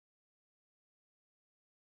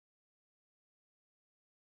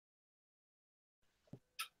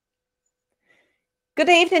Good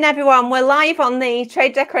evening, everyone. We're live on the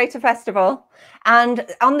Trade Decorator Festival. And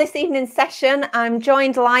on this evening's session, I'm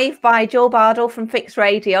joined live by Joel Bardall from Fix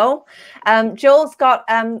Radio. Joel's got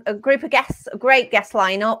a group of guests, a great guest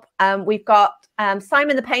lineup. We've got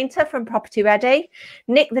Simon the Painter from Property Ready,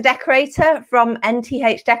 Nick the Decorator from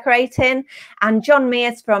NTH Decorating, and John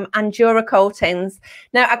Mears from Andura Coatings.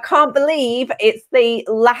 Now, I can't believe it's the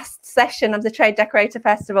last session of the Trade Decorator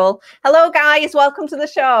Festival. Hello, guys. Welcome to the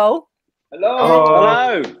show.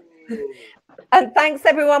 Hello. And thanks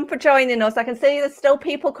everyone for joining us. I can see there's still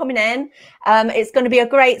people coming in. It's going to be a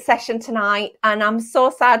great session tonight, and I'm so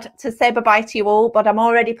sad to say bye-bye to you all, but I'm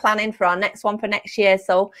already planning for our next one for next year.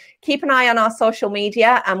 So keep an eye on our social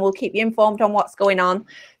media and we'll keep you informed on what's going on.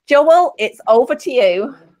 Joel, it's over to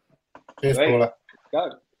you. Cheers, Paula. Go.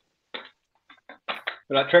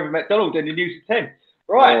 We're like Trevor McDonald in the News at 10.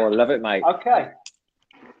 Right. Oh, I love it, mate. Okay.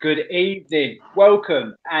 Good evening.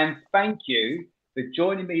 Welcome and thank you for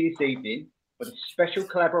joining me this evening for the special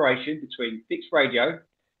collaboration between Fix Radio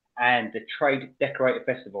and the Trade Decorator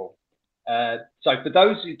Festival. So for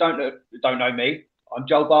those who don't know me, I'm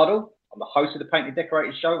Joel Bardall. I'm the host of the Painted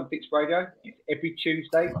Decorator Show on Fix Radio. It's every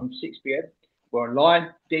Tuesday from 6 p.m. We're online,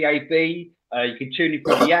 DAB. You can tune in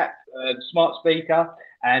through the app, smart speaker.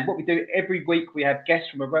 And what we do every week, we have guests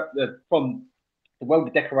from the world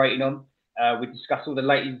of decorating on. We discuss all the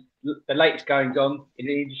latest goings on in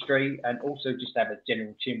the industry and also just have a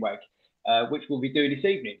general chinwag, which we'll be doing this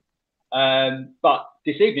evening. But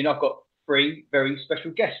this evening, I've got three very special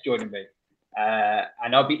guests joining me,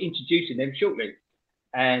 and I'll be introducing them shortly.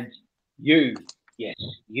 And you, yes,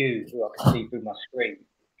 you, who I can see through my screen,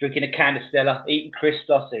 drinking a can of Stella, eating crisps,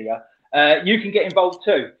 I see you. You can get involved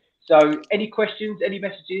too. So any questions, any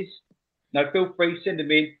messages, feel free, send them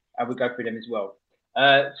in, and we'll go through them as well.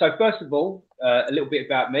 So first of all, a little bit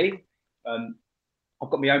about me. I've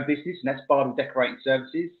got my own business, and that's Bardall Decorating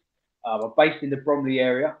Services. I'm based in the Bromley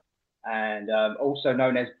area, and also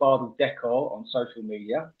known as Bardall Decor on social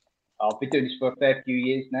media. I've been doing this for a fair few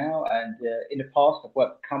years now, and in the past, I've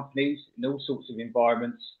worked for companies in all sorts of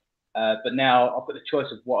environments. But now I've got the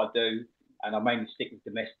choice of what I do, and I mainly stick with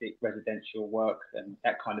domestic, residential work, and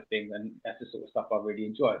that kind of thing. And that's the sort of stuff I really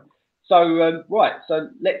enjoy. So, right, so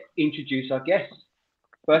let's introduce our guests.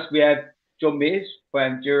 First, we have John Mears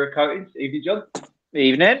from Andura Coatings. Evening, John.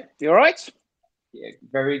 Evening. You all right? Yeah,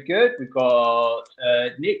 very good. We've got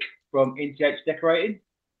Nick from NTH Decorating.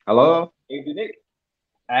 Hello. Evening, Nick.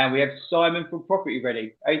 And we have Simon from Property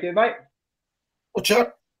Ready. How you doing, mate? What's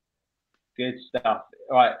up? Good stuff.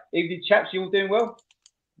 All right. Evening, chaps. You all doing well?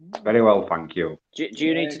 Very well, thank you. Do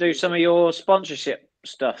you need to do some of your sponsorship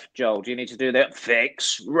stuff, Joel? Do you need to do that?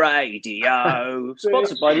 Fix Radio.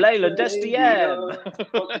 Sponsored by Leyland SDM.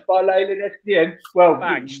 Sponsored by Leyland SDM. Well,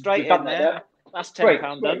 bang, straight in there. That's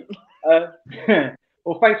 £10 done.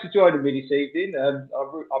 Well, thanks for joining me this evening.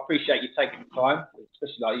 I appreciate you taking the time,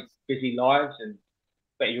 especially like your busy lives, and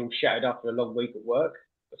bet you're all shattered after a long week at work.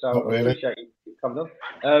 So Not I really. appreciate you coming on.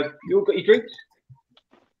 You all got your drinks?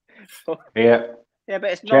 Yeah, Yeah,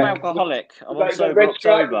 but it's non-alcoholic. I'm on sober Red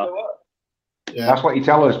Stripe, October. Yeah. that's what you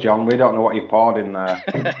tell us, John. We don't know what you poured in there.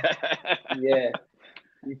 Yeah.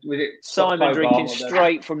 Was it Simon October drinking on the-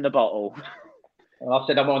 straight from the bottle. And I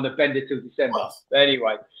said I'm on the vendor till December. But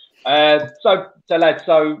anyway, so lads,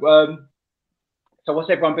 so what's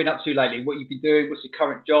everyone been up to lately? What you've been doing? What's your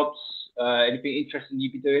current jobs? Anything interesting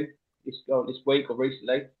you've been doing this week or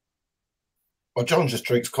recently? Well, John just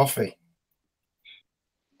drinks coffee.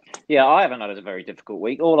 Yeah, I haven't had a very difficult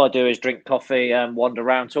week. All I do is drink coffee and wander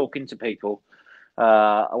around talking to people.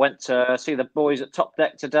 I went to see the boys at Top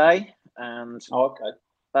Deck today, and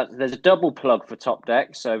there's a double plug for Top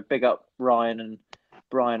Deck. So big up Brian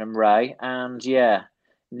and Ray. And yeah,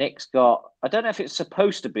 Nick's got, I don't know if it's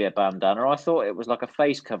supposed to be a bandana. I thought it was like a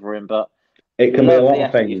face covering, but It can be a lot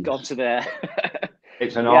of things. You've gone to there.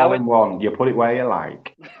 It's an all-in-one. You put it where you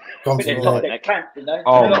like. Gone to Top the Deck pants, didn't they?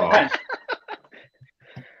 Oh, They're not no. pants.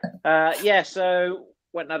 Yeah, so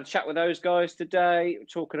went and had a chat with those guys today,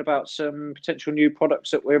 talking about some potential new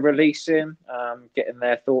products that we're releasing, getting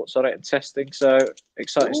their thoughts on it and testing. So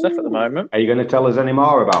exciting stuff at the moment. Are you going to tell us any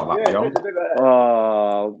more about that, Yeah, John? there's a bit of that.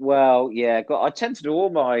 Oh, well, yeah. I tend to do all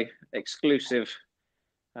my exclusive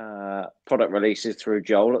product releases through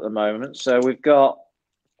Joel at the moment. So we've got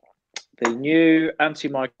the new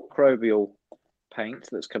antimicrobial paint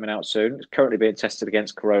that's coming out soon. It's currently being tested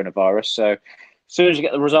against coronavirus. So as soon as you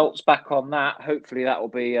get the results back on that, hopefully that will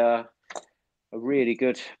be a really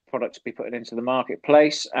good product to be putting into the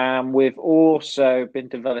marketplace. And we've also been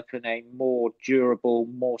developing a more durable,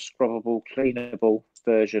 more scrubbable, cleanable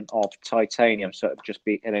version of titanium. So it'll just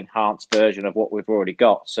be an enhanced version of what we've already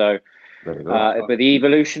got. So But the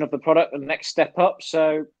evolution of the product, the next step up.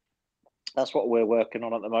 So that's what we're working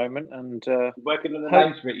on at the moment. And working on the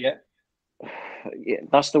names for it yet? Yeah,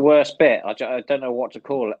 that's the worst bit. I don't know what to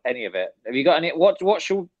call any of it. Have you got any? What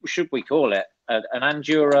should we call it? An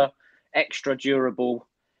Andura extra durable,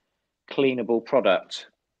 cleanable product.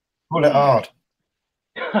 Pull it hard.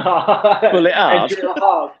 Pull it hard. Andura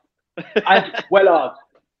hard. And well hard.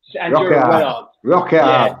 Andura well hard. Rock it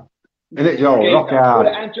hard. Isn't it, Joel? Rock it hard. Call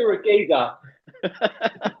it Andura Geezer.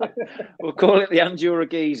 We'll call it the Andura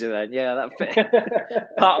Geezer then. Yeah, that fit.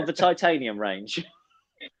 Part of the titanium range.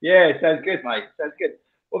 Yeah, sounds good, mate. Sounds good.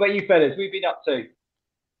 What about you fellas? We've been up to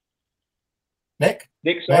Nick,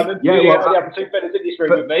 Simon. Yeah, well, have two fellas in this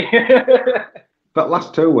room with me. But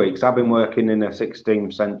last 2 weeks, I've been working in a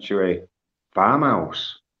 16th century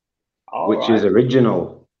farmhouse, which is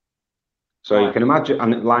original. So you can imagine,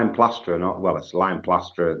 and it's lime plaster, it's lime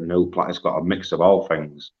plaster, it's got a mix of all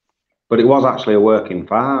things. But it was actually a working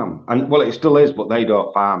farm, and well, it still is, but they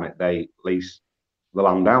don't farm it; they lease the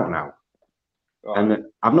land out now. Right. And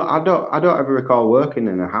I don't ever recall working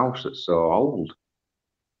in a house that's so old.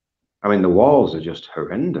 I mean, the walls are just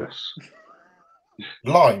horrendous.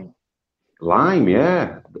 Lime,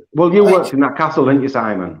 yeah. Well, you worked in that castle, didn't you,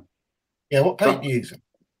 Simon? Yeah. What paint do you use?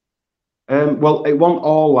 Well, it wasn't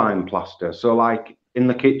all lime plaster. So, like in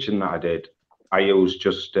the kitchen that I did, I used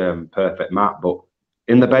just perfect matte. But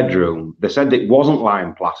in the bedroom, they said it wasn't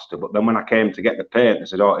lime plaster. But then when I came to get the paint, they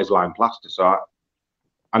said, "Oh, it's lime plaster." So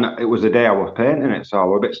and it was the day I was painting it, so I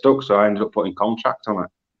was a bit stuck, so I ended up putting contract on it.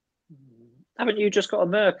 Haven't you just got a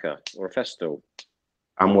Merca or a Festool?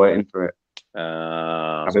 I'm waiting for it.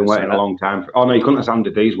 I've been waiting a long time. Oh, no, you couldn't have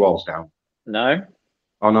sanded these walls down. No?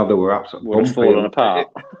 Oh, no, they were absolutely... Would have fallen apart.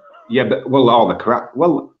 Yeah, but, well, all the cracks...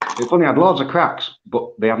 Well, it's only had loads of cracks,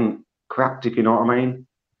 but they haven't cracked, if you know what I mean.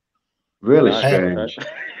 Really strange.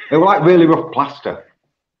 They were like really rough plaster.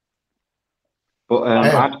 But I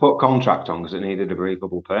had to put contract on because it needed a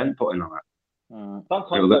breathable paint putting on it.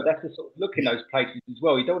 Sometimes that's the sort of look in those places as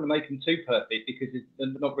well. You don't want to make them too perfect because they're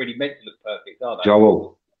not really meant to look perfect, are they?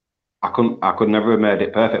 Joel, I could never have made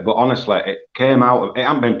it perfect, but honestly, it came out. It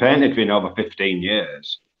hadn't been painted for over 15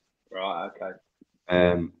 years. Right.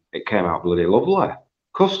 Okay. It came out bloody lovely.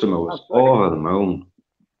 Customer was over the moon.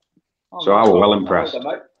 So I was well impressed.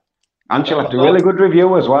 And she left a really good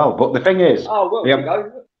review as well. But the thing is,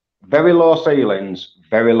 very low ceilings,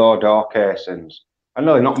 very low door casings. I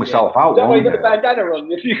nearly knocked myself out. Don't worry, you've got a bandana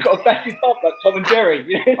on if you've got a massive top like Tom and Jerry.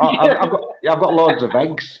 I've got loads of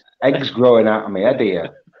eggs growing out of my head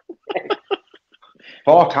here.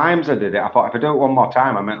 4 times I did it. I thought if I do it one more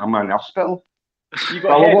time, I'm in the hospital. I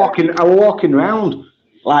was walking around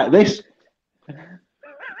like this. And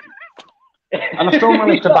I still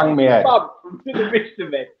managed to bang my head.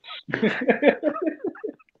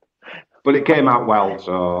 But it came out well,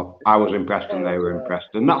 so I was impressed and they were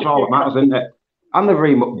impressed. And that's all that matters, isn't it? And they've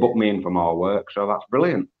rebooked me in for more work, so that's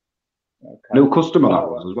brilliant. Okay. New customer that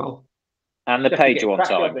was as well. And they paid you on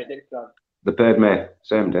time? They paid me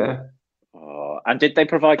same day. Oh, and did they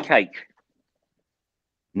provide cake?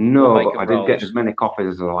 No, but I didn't get as many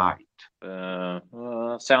coffees as I liked.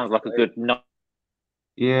 Sounds like a good night.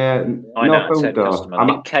 Yeah, no food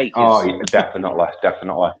though. Cake. Oh, yeah, definitely.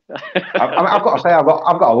 I've got to say, I've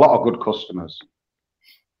got a lot of good customers.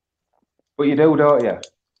 But you do, don't you?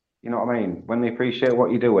 You know what I mean? When they appreciate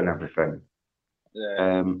what you do and everything.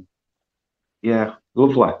 Yeah. Yeah,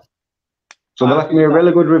 lovely. So they left me a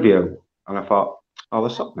really good review, and I thought, oh,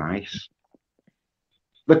 they're so nice.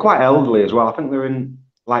 They're quite elderly as well. I think they're in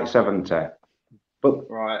like 70. But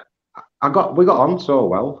right, we got on so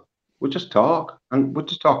well. We just talk, and we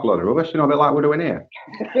just talk a lot of rubbish, you know, a bit like we're doing here.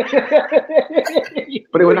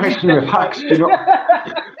 But it was nice and relaxed, you know.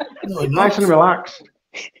 Nice and relaxed.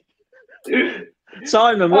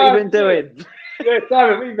 Simon, what have you been doing? Yeah,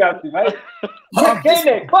 Simon, what have you been up to, mate? Get in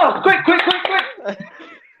there! Come on, quick!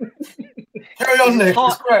 Carry on, Nick.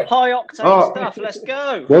 High octane stuff. Let's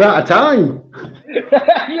go. We're out of time.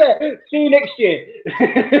 Yeah. See you next year.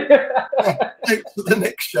 Thanks for the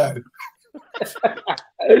next show.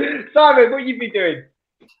 Simon, what have you been doing?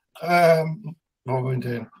 What have we been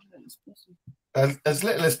doing? As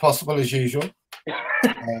little as possible, as usual.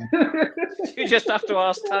 You just have to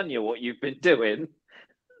ask Tanya what you've been doing.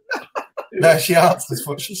 No, she answers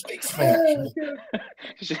what she speaks to me,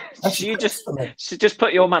 actually. She just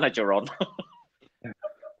put your manager on.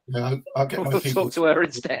 Yeah, I'll get my We'll talk to her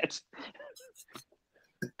instead.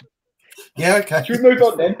 Yeah, okay. Should we move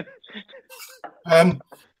on then?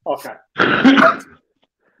 Okay. Do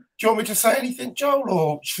you want me to say anything, Joel,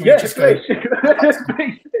 or should we just go?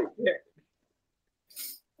 Please.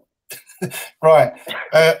 Right.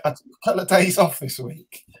 I took a couple of days off this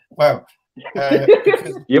week. Well,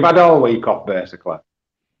 because You've had all week off, basically.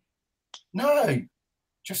 no,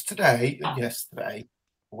 just today and yesterday,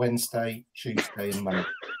 Wednesday, Tuesday, and Monday.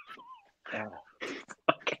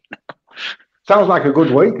 Sounds like a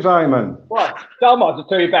good week, Simon. Well, I might as well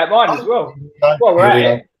tell you about mine as well. Well, we're at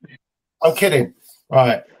it. I'm kidding.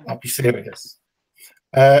 Right, I'll be serious.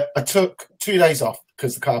 I took 2 days off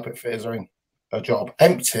because the carpet fitters are in a job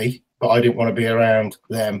empty, but I didn't want to be around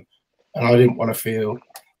them, and I didn't want to feel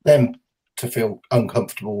them to feel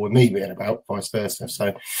uncomfortable with me being about, vice versa.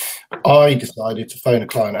 So I decided to phone a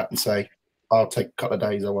client up and say, I'll take a couple of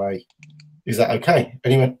days away. Is that okay?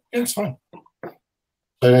 And he went, yeah, it's fine. So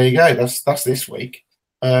there you go. That's this week.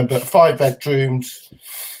 But 5 bedrooms,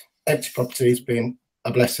 empty property has been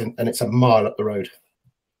a blessing, and it's a mile up the road.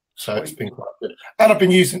 So it's been quite good. And I've been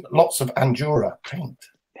using lots of Andura paint.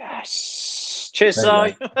 Yes. Cheers, Si.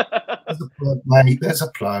 There's a plug, mate. There's a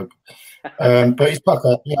plug. But it's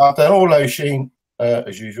pucker. I've done all low sheen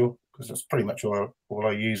as usual, because that's pretty much all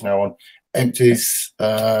I use now on empties,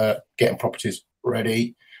 getting properties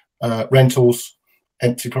ready, rentals,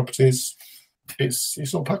 empty properties.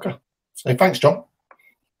 It's all pucker. So thanks, John.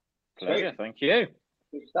 Pleasure. Thank you.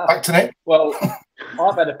 Good stuff. Back to Nick. Well,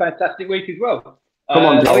 I've had a fantastic week as well. Come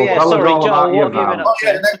on, Joel. Oh, yeah, Tell us sorry, all Joel, about your what have you been van. up Oh,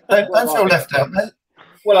 yeah, don't feel left out, mate.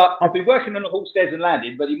 Well, I've been working on the Hall Stairs and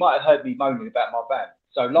Landing, but you might have heard me moaning about my van.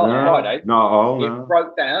 So last Friday, Not all, it no.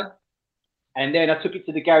 broke down, and then I took it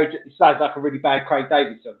to the garage. It sounds like a really bad Craig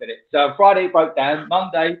David song, did it? So Friday it broke down.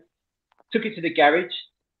 Monday, took it to the garage.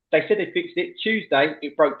 They said they fixed it. Tuesday,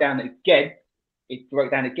 it broke down again. It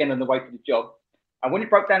broke down again on the way to the job. And when it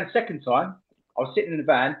broke down the second time, I was sitting in the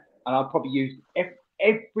van, and I probably used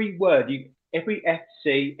every word, every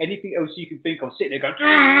FC, anything else you can think of, sitting there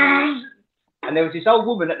going, and there was this old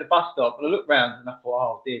woman at the bus stop, and I looked round, and I thought,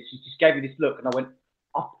 oh dear, she just gave me this look, and I went,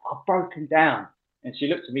 I've broken down. And she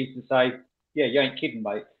looked at me to say, yeah, you ain't kidding,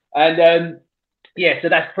 mate. And yeah, so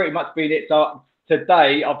that's pretty much been it. So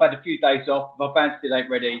today, I've had a few days off. My van still ain't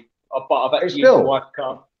ready, but I've actually used my wife's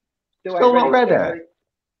car. Still not ready?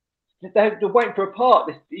 They're waiting for a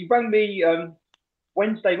part. He rang me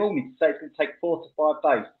Wednesday morning to say it's going to take 4 to 5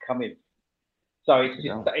 days to come in. So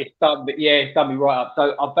it's done. Yeah, it's done me right up.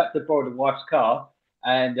 So I've had to borrow the wife's car,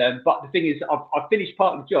 and but the thing is, I've finished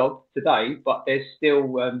part of the job today, but there's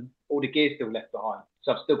still all the gear still left behind,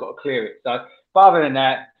 so I've still got to clear it. So, but other than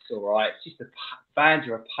that, it's all right. It's just vans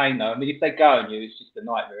are a pain, though. I mean, if they go on you, it's just a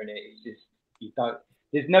nightmare, isn't it? It's just you don't.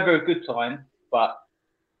 There's never a good time, but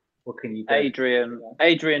what can you do?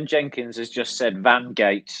 Adrian Jenkins has just said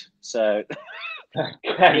Vangate, so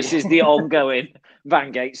Okay. this is the ongoing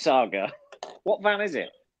Vangate saga. What van is it?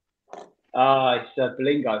 It's a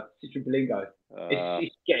Berlingo, Citroen Berlingo.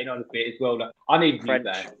 It's getting on a bit as well. Like, I need a new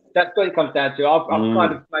van. That's what it comes down to. I've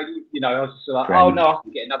kind of made, I was just like, oh no, I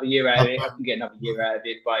can get another year out of it. I can get another year out of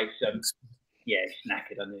it, but it's it's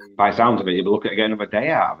knackered. By the sound of it, you'll be looking at getting another day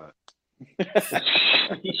out of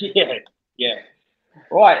it. yeah.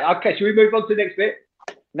 Right, okay, shall we move on to the next bit?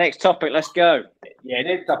 Next topic, let's go. Yeah,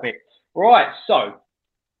 next topic. Right, so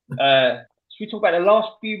should we talk about the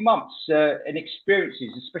last few months and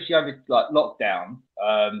experiences, especially over like lockdown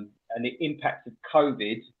and the impact of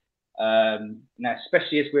COVID? Now,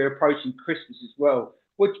 especially as we're approaching Christmas as well.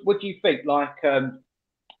 What do you think? Like,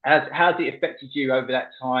 how's it affected you over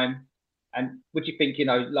that time? And what do you think?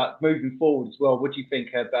 Like moving forward as well. What do you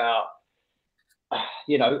think about?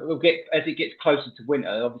 We'll get as it gets closer to winter.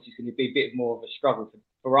 Obviously, it's going to be a bit more of a struggle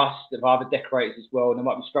for us, the other decorators as well, and they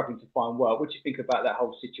might be struggling to find work. What do you think about that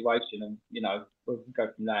whole situation? And we'll go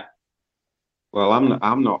from there. Well,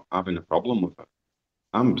 I'm not having a problem with it.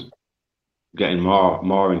 I'm getting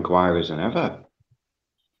more inquiries than ever,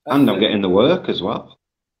 and I'm getting the work as well.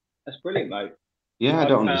 That's brilliant, mate. Yeah, I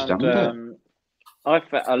don't understand it.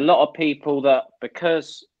 I've met a lot of people that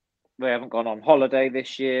because they haven't gone on holiday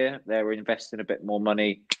this year, they're investing a bit more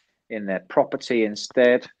money in their property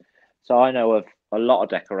instead. So I know of a lot of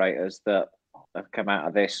decorators that have come out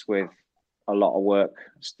of this with a lot of work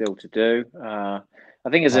still to do. I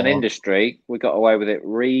think as an industry, we got away with it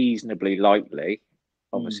reasonably lightly.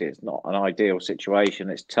 Obviously, it's not an ideal situation.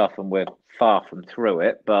 It's tough and we're far from through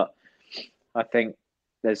it. But I think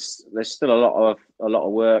there's still a lot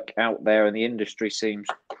of work out there, and the industry seems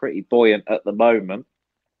pretty buoyant at the moment.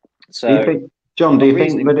 So, do you think, John? Do you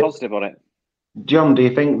think that positive on it? John, do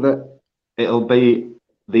you think that it'll be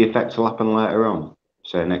the effects will happen later on,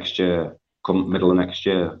 say next year, come middle of next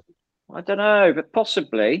year? I don't know, but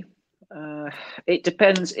possibly. It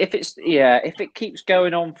depends if it keeps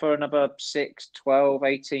going on for another 6, 12,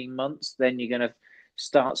 18 months, then you're going to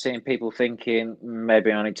start seeing people thinking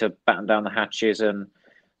maybe I need to batten down the hatches and,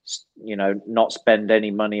 you know, not spend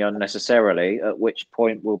any money unnecessarily, at which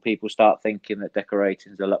point will people start thinking that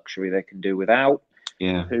decorating is a luxury they can do without?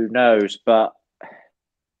 Yeah. Who knows? But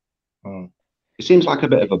it seems like a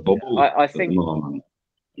bit of a bubble. I think at the moment.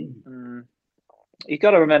 You've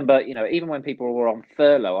got to remember, you know, even when people were on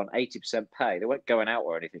furlough on 80% pay, they weren't going out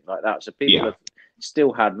or anything like that. So people have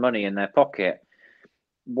still had money in their pocket.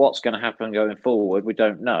 What's going to happen going forward, we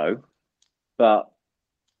don't know. But,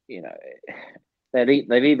 the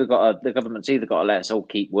government's either got to let us all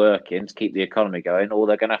keep working to keep the economy going, or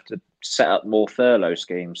they're going to have to set up more furlough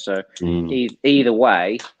schemes. So either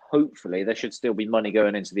way, hopefully there should still be money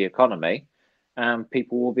going into the economy, and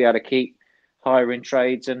people will be able to keep hiring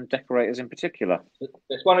trades and decorators in particular.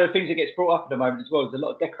 It's one of the things that gets brought up at the moment as well. There's a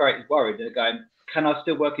lot of decorators worried. They're going, can I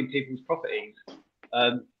still work in people's properties?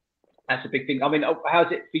 That's a big thing. I mean,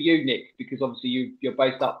 how's it for you, Nick? Because obviously you're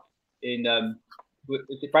based up in,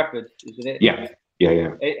 is it Bradford, isn't it? Yeah.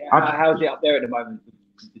 How's it up there at the moment,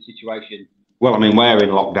 the situation? Well, I mean, we're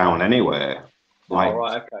in lockdown anyway. Like,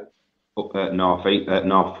 right, okay. Up at north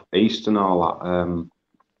east and all that.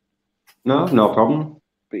 No problem.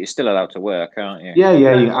 But you're still allowed to work, aren't you? Yeah.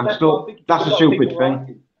 I'm still. That's a stupid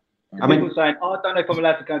thing. I mean, people saying, I don't know if I'm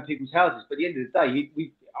allowed to go to people's houses, but at the end of the day,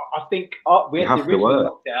 I think we had the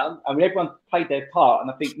original lockdown. I mean, everyone played their part, and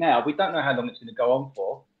I think now we don't know how long it's going to go on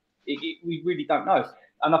for. We really don't know,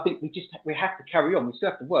 and I think we have to carry on. We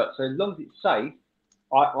still have to work. So as long as it's safe,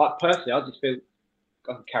 I personally, I just feel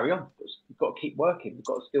I can carry on. We've got to keep working. We've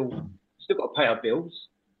got to still got to pay our bills.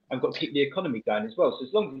 And got to keep the economy going as well. So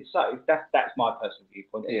as long as it's safe, that's my personal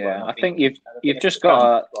viewpoint. Yeah, I think you've just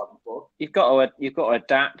got to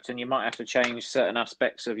adapt, and you might have to change certain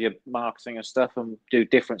aspects of your marketing and stuff, and do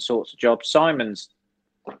different sorts of jobs. Simon's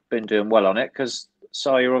been doing well on it because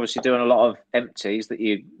you're obviously doing a lot of empties that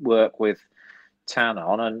you work with Tan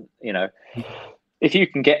on, and you know, if you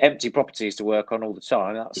can get empty properties to work on all the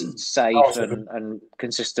time, that's safe and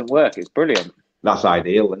consistent work. It's brilliant. That's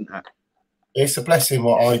ideal, isn't it? It's a blessing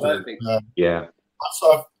what I do. Yeah.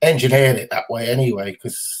 So I've engineered it that way anyway,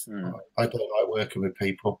 because I don't like working with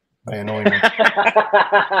people. They annoy me.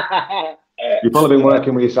 You've probably been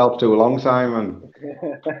working with yourself too long, Simon.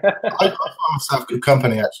 I find myself good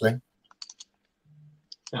company, actually.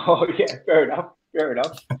 Oh, yeah, fair enough.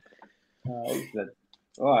 Excellent.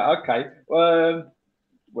 Right, okay.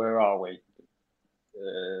 Where are we?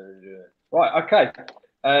 Right, okay.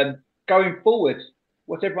 Going forward,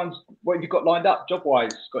 what have you got lined up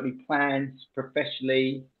job-wise? Got any plans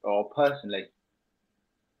professionally or personally?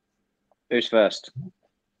 Who's first?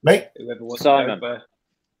 Me. Whoever wants Simon. to go first.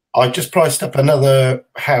 I just priced up another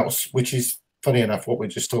house, which is funny enough. What we're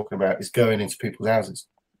just talking about is going into people's houses,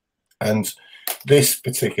 and this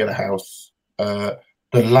particular house, the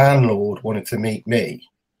landlord wanted to meet me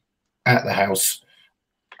at the house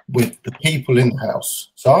with the people in the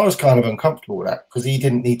house. So I was kind of uncomfortable with that because he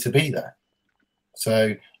didn't need to be there.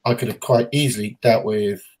 So I could have quite easily dealt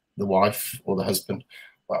with the wife or the husband,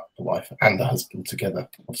 well, the wife and the husband together,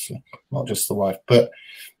 obviously, not just the wife. But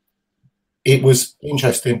it was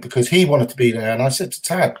interesting because he wanted to be there. And I said to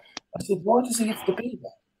Tad, I said, why does he have to be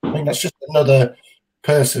there? I mean, that's just another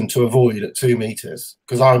person to avoid at 2 meters,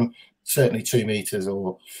 because I'm certainly 2 meters,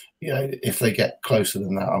 or, you know, if they get closer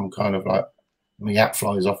than that, I'm kind of like, my hat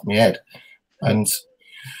flies off my head. And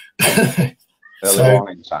early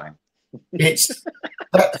warning sign.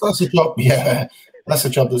 That's a job. Yeah, that's a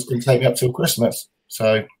job that's going to take me up till Christmas.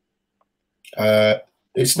 So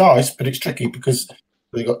it's nice, but it's tricky because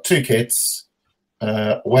they've got 2 kids,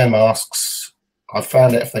 wear masks. I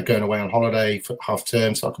found out if they're going away on holiday for half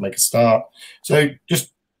term, so I can make a start. So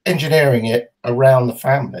just engineering it around the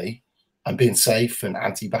family and being safe and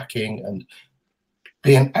anti-backing and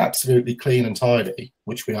being absolutely clean and tidy,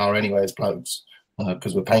 which we are anyway as blokes,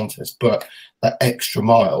 because we're painters, but that extra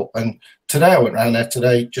mile. And today I went around there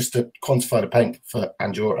today just to quantify the paint for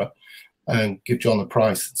Andorra and give John the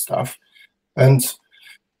price and stuff. And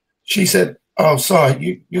she said, oh,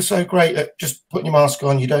 sorry, you're so great at just putting your mask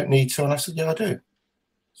on, you don't need to. And I said, yeah, I do.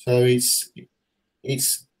 So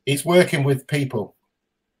it's working with people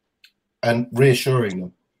and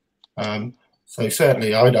reassuring them. So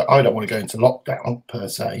certainly I don't want to go into lockdown per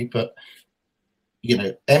se, but you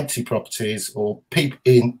know, empty properties or people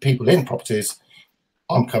in properties,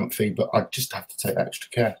 I'm comfy, but I just have to take extra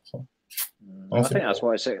care. So I think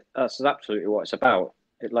that's absolutely what it's about.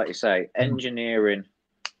 Like you say, engineering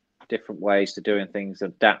different ways to doing things,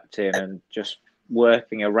 adapting, and just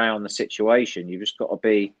working around the situation. You've just got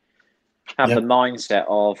to have the mindset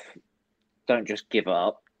of don't just give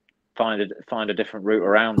up. find a different route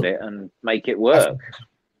around it and make it work.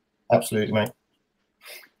 Absolutely, mate.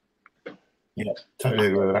 Yeah, totally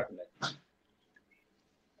agree with that.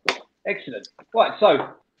 Excellent. Right, so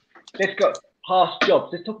let's go past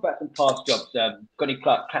jobs. Let's talk about some past jobs. Got any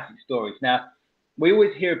classic stories? Now, we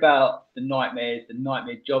always hear about the nightmares, the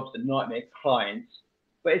nightmare jobs, the nightmare clients.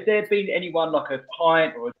 But has there been anyone like a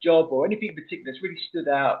client or a job or anything in particular that's really stood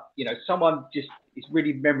out? You know, someone just is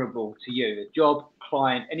really memorable to you, a job,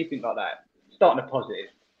 client, anything like that? Starting a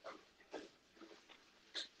positive.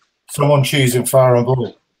 Someone choosing fire and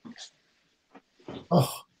ball.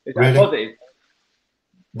 Oh, Is that really? positive?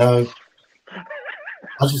 No.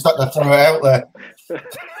 I just had to throw it out there.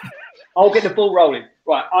 I'll get the ball rolling.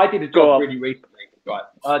 Right, I did a job really recently. Right,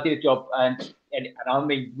 I did a job, and I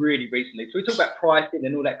mean really recently. So we talk about pricing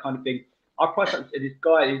and all that kind of thing. I priced up this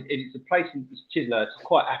guy. It's a place in Chisler. It's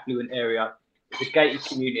quite affluent area. It's a gated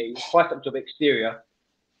community. Priced up job exterior.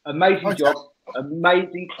 Amazing job,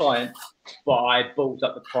 amazing client, but I balls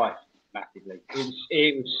up the price massively.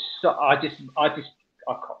 It was. So, I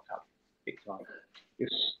cocked up big time.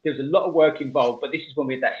 There was a lot of work involved, but this is when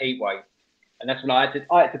we had that heat wave. And that's when I had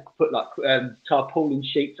to put like tarpaulin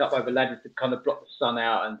sheets up over ladders to kind of block the sun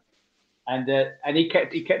out, and he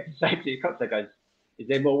kept saying to me, he goes, "Is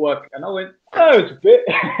there more work?" And I went, "Oh, it's a bit."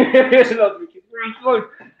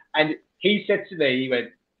 And he said to me, he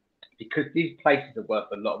went, because these places are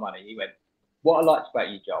worth a lot of money. He went, "What I liked about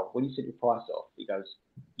you, Joel, when you set your price off, he goes,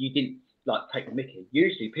 you didn't like take the mickey.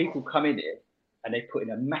 Usually people come in here and they put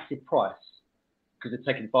in a massive price because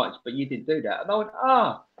they're taking advantage, but you didn't do that." And I went,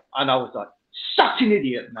 and I was like, such an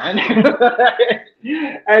idiot, man.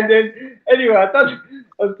 And then anyway, I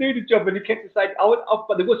was doing the job, and he kept saying,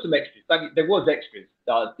 but there was some extras. There was extras,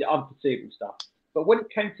 the unforeseeable stuff. But when it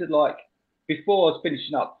came to like, before I was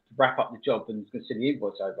finishing up to wrap up the job and was going to send the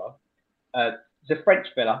invoice over, there's a French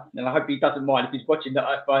fella, and I hope he doesn't mind if he's watching that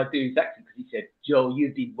if I do his accent, because he said, "Joel,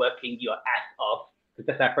 you've been working your ass off," because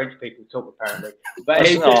that's how French people talk apparently. But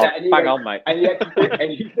he said that, and hang on, mate. And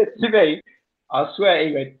he said to me, I swear,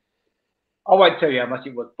 he went, I won't tell you how much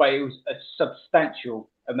it was, but it was a substantial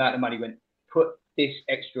amount of money. He went, "Put this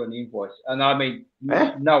extra on the invoice." And I mean,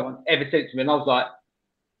 no one ever said it to me. And I was like,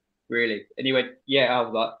 "Really?" And he went, "Yeah." I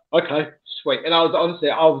was like, "Okay, sweet." And I was honestly,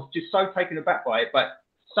 I was just so taken aback by it, but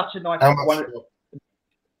such a nice one.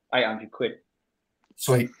 800 quid.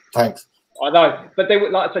 Sweet, thanks. I know, but they were,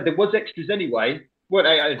 like I said, there was extras anyway. Weren't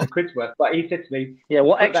 800 quid's worth, but he said to me, "Yeah,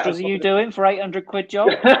 what extras are you doing for 800 quid,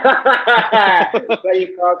 Joel?" Play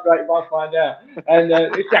your cards right, you might find out. And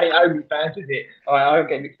it's ain't OnlyFans, is it? All right, I don't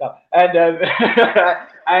get mixed up.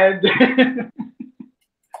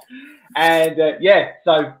 And yeah,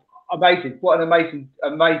 so amazing. What an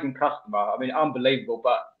amazing customer. I mean, unbelievable.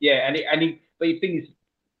 But yeah, but the thing is,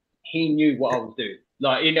 he knew what I was doing.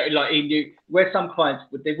 Like, you know, like he knew where some clients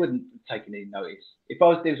they wouldn't have taken any notice. If I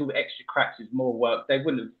was doing all the extra cracks with more work, they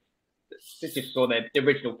wouldn't have. They just saw the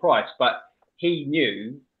original price. But he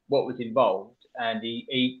knew what was involved, and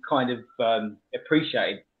he kind of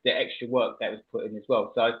appreciated the extra work that was put in as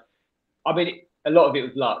well. So, I mean, a lot of it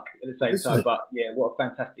was luck at the same time. But yeah, what a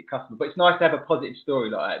fantastic customer. But it's nice to have a positive story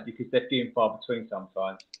like that, because they're few and far between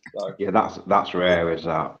sometimes. So yeah, that's rare, is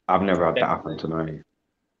that? I've never had that happen to me.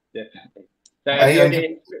 Definitely. So,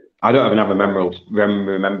 I don't even have a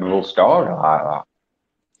memorable story like that.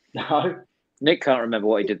 No. Nick can't remember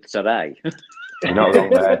what he did today. You're not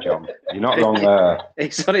wrong there, John. You're not wrong there.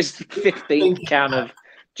 It's on his 15th can of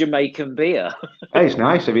Jamaican beer. Hey, it's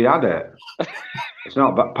nice if he had it. It's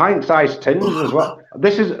not, but pint-sized tins as well.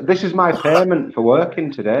 This is my payment for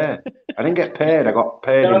working today. I didn't get paid. I got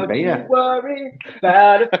paid in beer. Don't worry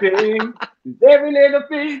about a thing. Every little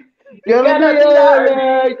thing. You're gonna be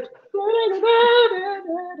alright.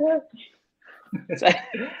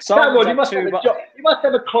 Someone, you must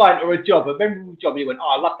have a client or a job, a memorable job. And you went,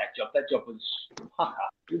 "Oh, I love that job. That job was pucker."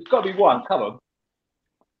 There's got to be one. Come on,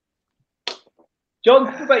 John.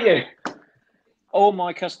 What about you? All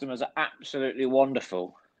my customers are absolutely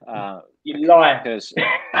wonderful. You lie. Because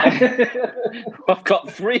I've got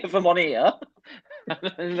 3 of them on here,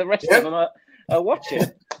 and the rest of them are watching.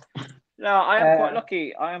 No, I am quite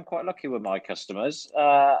lucky. I am quite lucky with my customers.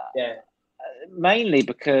 Yeah. Mainly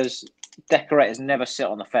because decorators never sit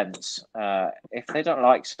on the fence. If they don't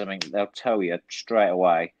like something, they'll tell you straight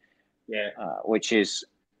away. Yeah. Which is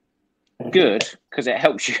good, because it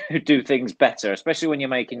helps you do things better, especially when you're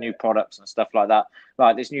making new products and stuff like that.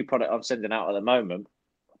 Like this new product I'm sending out at the moment,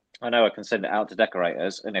 I know I can send it out to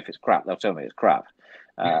decorators, and if it's crap, they'll tell me it's crap.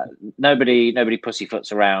 Nobody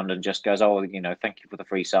pussyfoots around and just goes, "Oh, you know, thank you for the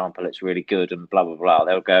free sample. It's really good," and blah blah blah.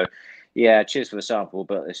 They'll go, "Yeah, cheers for the sample,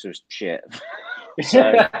 but this was shit."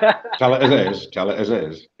 So Tell it as it is. Tell it as it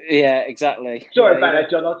is. yeah, exactly. Sorry Yeah, about that,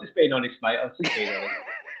 John. I was just being honest, mate. I was just being honest.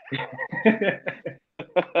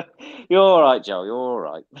 You're all right, Joe. You're all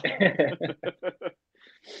right.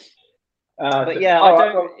 But yeah,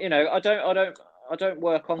 I don't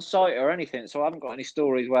work on site or anything, so I haven't got any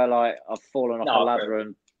stories where like I've fallen off a ladder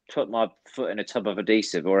and put my foot in a tub of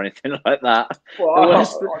adhesive or anything like that. Well,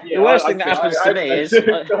 the worst thing that happens to me is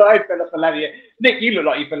I fell off a ladder. Nick, you look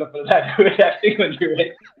like you fell off a ladder with that thing on your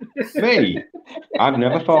head. Me? I've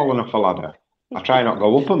never fallen off a ladder. I try not to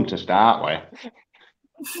go up them to start with.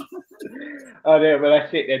 Oh, yeah, well,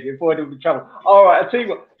 that's it then. Avoid all the trouble. All right, I'll tell you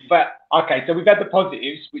what. But okay, so we've had the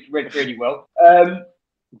positives, which went really well.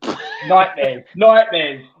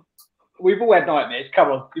 Nightmares. We've all had nightmares.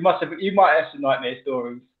 Come on, you might have some nightmare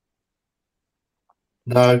stories.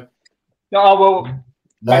 No. No, well,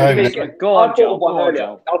 No. Go on,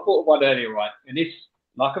 Joel. I thought of one earlier, right? And this,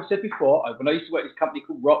 like I've said before, when I used to work at this company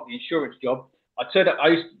called Rock, the insurance job, I turned up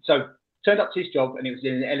to this job, and it was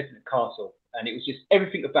in an elephant castle, and it was just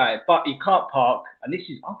everything about it. But you can't park, and this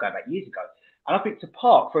is I'm going back years ago. And I think to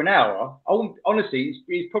park for an hour, honestly,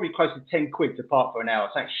 it's probably close to 10 quid to park for an hour.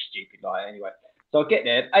 Something stupid like that, anyway. So I get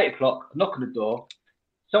there, 8 o'clock, knock on the door.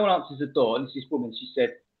 Someone answers the door, and it's this woman. She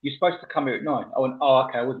said, "You're supposed to come here at 9." I went, "Oh,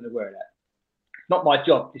 okay, I wasn't aware of that. Not my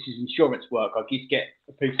job. This is insurance work. I just get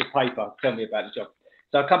a piece of paper, tell me about the job."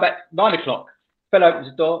 So I come back 9 o'clock. Fella opens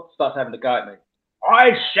the door, starts having a go at me.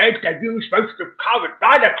 "I said that you were supposed to come at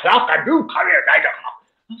 9 o'clock, and you come here at 8 o'clock."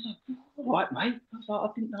 I was like, "All right, mate." I was like,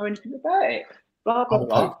 "I didn't know anything about it." Blah, blah,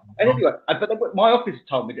 blah. And anyway, but my officer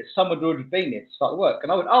told me that someone had already been there to start work.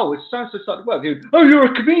 And I went, "Oh, it's so-and-so started work." He went, "Oh, you're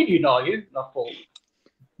a comedian, are you?" And I thought...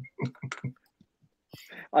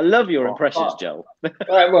 I love your impressions, Joel.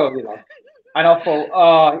 Well, you know. And I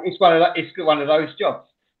thought, it's one of those jobs.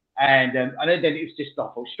 And then it was just, I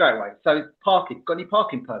thought, straight away. So parking, got any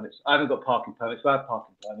parking permits? I haven't got parking permits, but I have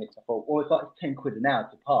parking permits. I thought, well, it's like 10 quid an hour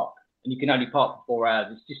to park. And you can only park for 4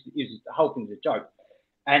 hours. The whole thing's a joke.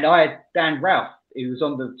 And I had Dan Ralph, who was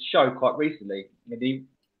on the show quite recently, and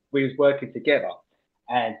we was working together.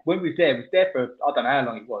 And when we was there for, I don't know how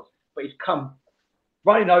long it was, but he's come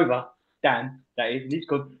running over, Dan, that is, and he's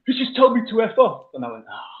gone, "He's just told me to F off." And I went,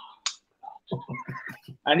 "Oh."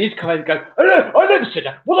 And he's come and goes, I never said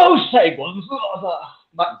that. What I was saying was,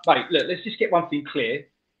 mate, look, let's just get one thing clear.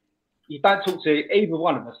 You don't talk to either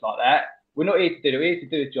one of us like that. We're not here to do it. We're here to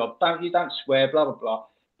do the job. You don't swear, blah, blah, blah.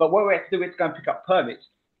 But what we had to do, we had to go and pick up permits.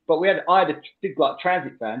 But I had a big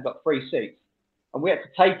transit van, 3 seats, and we had to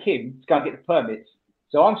take him to go and get the permits.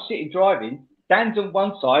 So I'm sitting driving, Dan's on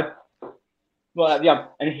one side, like the other,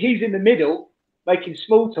 and he's in the middle making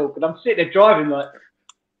small talk, and I'm sitting there driving like.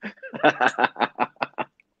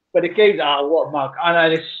 But the game's what a mug. I know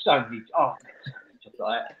there's so many. Just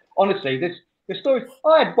like that. Honestly, the story.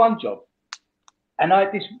 I had one job, and I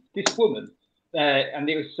had this woman, and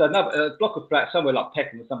it was another block of flats somewhere like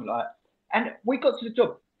Peckham or something like that. And we got to the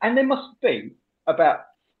job, and there must have been about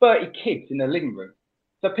 30 kids in the living room.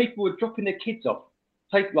 So people were dropping their kids off.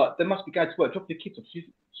 They must be going to work, dropping their kids off. She's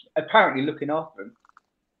apparently looking after them.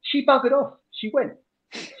 She buggered off. She went.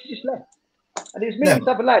 She just left. And it was me and this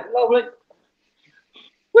other lad. And I went,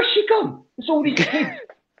 "Where's she gone? There's all these kids."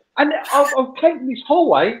 And I came from this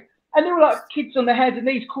hallway, and there were like kids on their hands and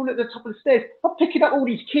knees crawling at the top of the stairs. I'm picking up all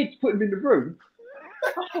these kids, putting them in the room.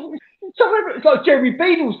 It's like Jeremy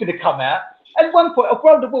Beadle's going to come out. And at one point, I've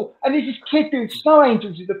run the wall, and there's this kid doing snow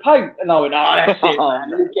angels with the paint. And I went, "Oh, that's it,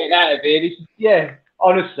 man. Let's get out of here."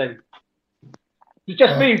 Honestly. It's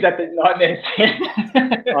just me who's had the nightmares.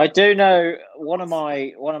 I do know one of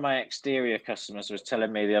my exterior customers was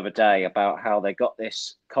telling me the other day about how they got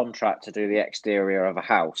this contract to do the exterior of a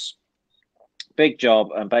house. Big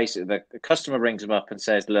job, and basically the customer rings them up and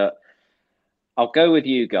says, "Look, I'll go with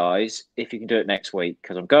you guys if you can do it next week,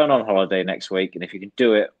 because I'm going on holiday next week, and if you can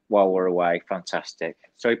do it while we're away, fantastic."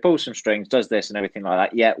 So he pulls some strings, does this and everything like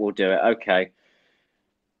that. "Yeah, we'll do it." Okay.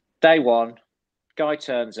 Day one, guy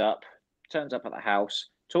turns up at the house,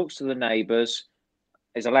 talks to the neighbours,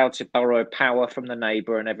 is allowed to borrow power from the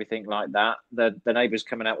neighbour and everything like that. The neighbour's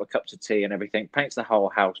coming out with cups of tea and everything, paints the whole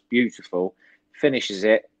house beautiful, finishes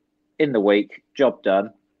it in the week, job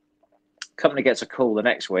done. Company gets a call the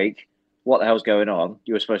next week. "What the hell's going on?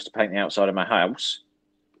 You were supposed to paint the outside of my house."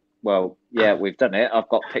 "Well, yeah, we've done it. I've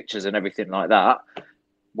got pictures and everything like that."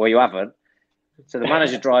 "Well, you haven't." So the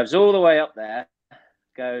manager drives all the way up there,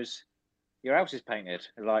 goes, "Your house is painted."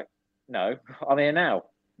 They're like, "No, I'm here now."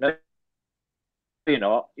 "No, you're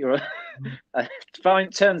not. You're fine."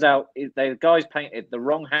 Turns out the guys painted the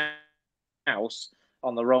wrong house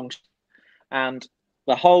on the wrong, and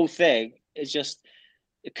the whole thing is just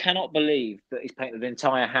cannot believe that he's painted the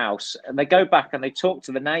entire house. And they go back and they talk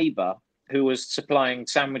to the neighbour who was supplying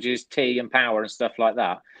sandwiches, tea and power and stuff like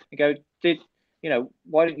that. And go,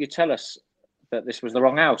 why didn't you tell us that this was the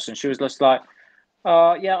wrong house? And she was just like,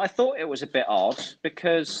 yeah, I thought it was a bit odd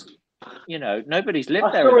because, nobody's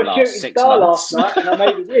lived there in the last 6 months. Last night and I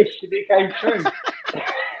made a wish and it came true.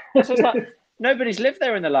 So it's like, nobody's lived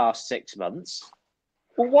there in the last 6 months.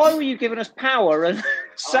 Well, why were you giving us power and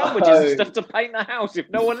sandwiches and stuff to paint the house if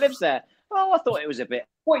no one lives there? Oh, I thought it was a bit.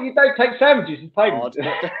 What, you don't take sandwiches and paint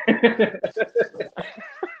them?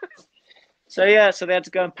 So they had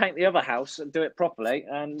to go and paint the other house and do it properly,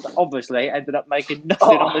 and obviously ended up making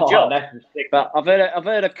nothing on the job. But I've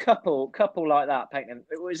heard a couple like that painting.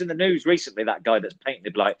 It was in the news recently, that guy that's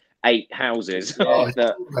painted like 8 houses of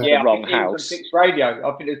the wrong house. Fixed Radio.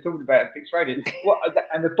 I think they're talking about Fixed Radio.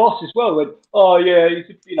 And the boss as well went, oh yeah,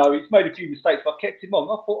 he's made a few mistakes, but I kept him on.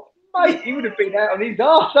 I thought, mate, he would have been out on his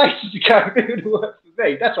arse ages ago if it would have worked for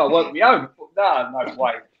me. That's why I worked my own. I thought, no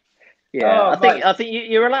way. Yeah, I think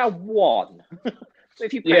you're allowed one.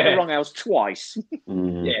 If you paint the wrong house twice.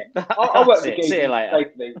 Yeah, I work with See you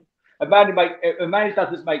later. A man who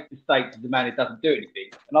doesn't make mistakes is a man who doesn't do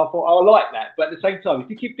anything. And I thought, I like that. But at the same time, if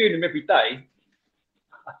you keep doing them every day,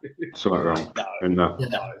 something wrong. No,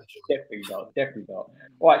 definitely not.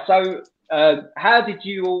 Right. So, how did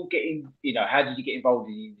you all get in? How did you get involved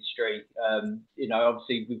in the industry?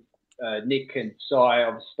 Obviously with Nick and Si,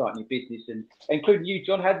 obviously starting your business, and including you,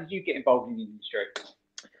 John. How did you get involved in the industry?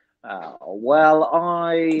 Well,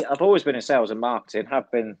 I've always been in sales and marketing. Have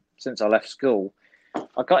been since I left school.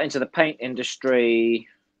 I got into the paint industry.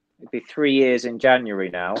 It'd be 3 years in January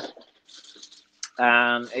now,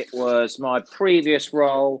 and it was my previous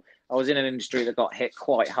role. I was in an industry that got hit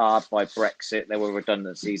quite hard by Brexit. There were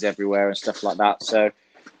redundancies everywhere and stuff like that. So,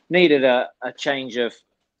 needed a change of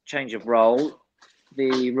role.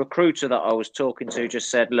 The recruiter that I was talking to just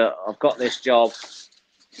said, "Look, I've got this job.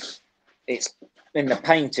 It's in the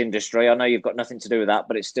paint industry. I know you've got nothing to do with that,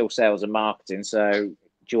 but it's still sales and marketing. So, do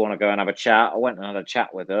you want to go and have a chat?" I went and had a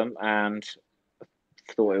chat with them and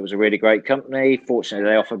thought it was a really great company. Fortunately,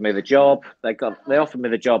 they offered me the job. They offered me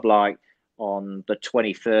the job like on the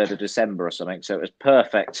 23rd of December or something. So it was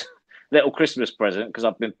perfect little Christmas present because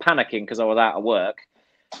I've been panicking because I was out of work.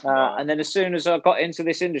 And then as soon as I got into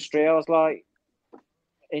this industry, I was like,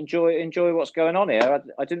 enjoy what's going on here.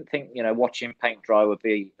 I didn't think, watching paint dry would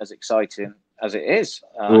be as exciting as it is.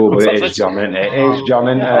 It is, John, isn't it? It is, John,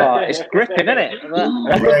 isn't it? It's gripping, isn't it? Down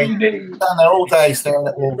there all day staring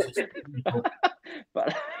at walls.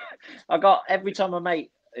 But I got, every time a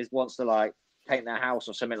mate wants to like paint their house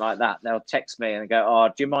or something like that, they'll text me and go, "Oh,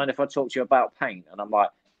 do you mind if I talk to you about paint?" And I'm like,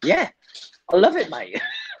 "Yeah, I love it, mate."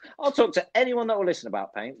 I'll talk to anyone that will listen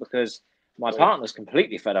about paint because my partner's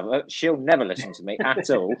completely fed up of it. She'll never listen to me at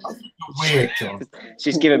all. Weird, John.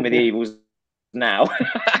 She's giving me the evils now.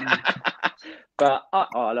 But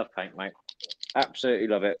I love paint, mate. Absolutely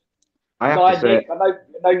love it. I have to say, Nick, I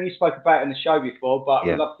know you spoke about it in the show before, but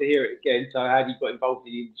I'd love to hear it again. So how you got involved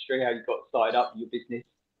in the industry, how you got started up in your business?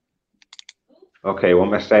 Okay,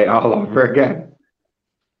 want me to say it all over again?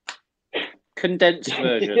 Condensed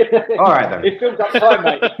version. All right then. It fills up time,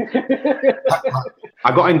 mate.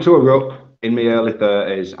 I got into a rut in my early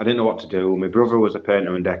 30s. I didn't know what to do. My brother was a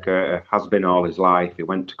painter and decorator, has been all his life. He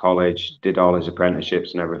went to college, did all his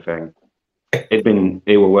apprenticeships and everything.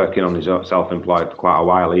 He was working on his self-employed for quite a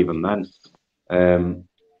while even then. And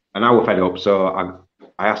I was fed up, so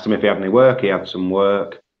I asked him if he had any work. He had some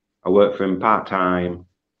work. I worked for him part-time,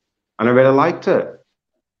 and I really liked it.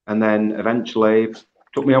 And then eventually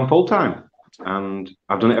took me on full-time, and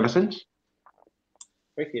I've done it ever since.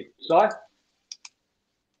 Wicked. Si?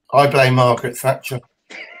 I blame Margaret Thatcher.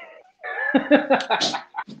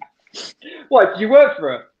 What, did you work for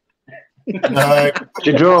her? No.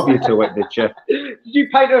 She drove you to it, did she? Did you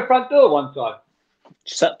paint her front door one time?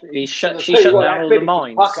 She shut down all the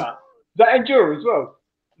mines. Is that Enduro as well?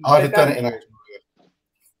 I'd have done it in a...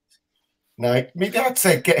 No, my dad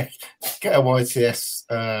said get a YTS,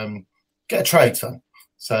 get a trade son.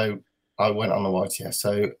 So I went on the YTS.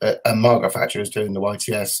 So and Margaret Thatcher was doing the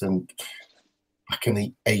YTS and back in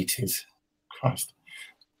the 80s. Christ.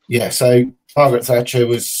 Yeah, so Margaret Thatcher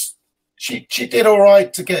was she did all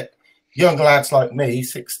right to get young lads like me,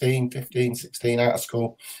 15, 16, out of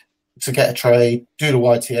school, to get a trade, do the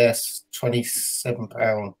YTS,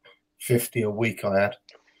 £27.50 a week I had.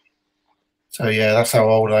 So yeah, that's how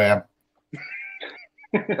old I am.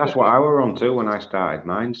 That's what I were on too when I started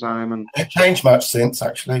mine, Simon. It changed much since,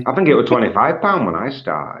 actually. I think it was £25 when I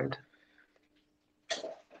started.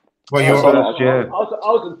 Well, I was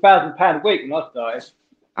on £1,000 a week when I started.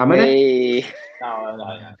 How many? Hey.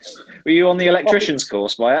 No. Were you on the electrician's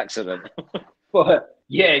course by accident? But,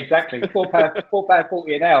 yeah, exactly.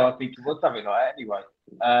 £4.40 an hour, I think it was something like that. Anyway,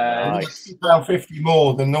 Nice. £2.50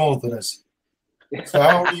 more than Northerners. So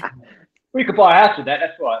how are you? we could buy a house with that.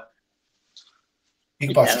 That's right. You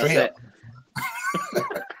can buy Yeah, street that's up.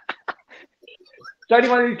 So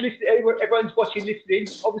anyone who's listening, everyone's watching, listening,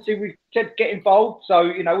 obviously we said get involved. So,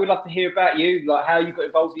 you know, we'd love to hear about you, like how you got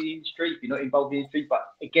involved in the industry, if you're not involved in the industry. But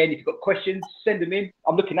again, if you've got questions, send them in.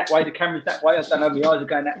 I'm looking that way, the camera's that way. I don't know, my eyes are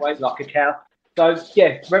going that way like a cow. So,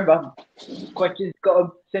 yeah, remember, questions, got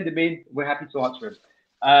them, send them in. We're happy to answer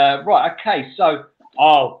them. Right, okay. So,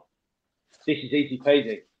 this is easy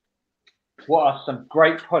peasy. What are some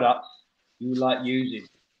great products you like using?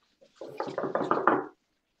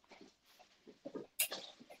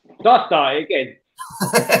 So I start again.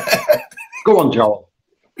 Go on, Joel.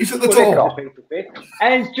 He's at the door.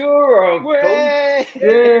 Andura, of course.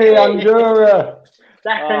 Yay, Andura.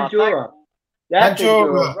 That's Andura. That's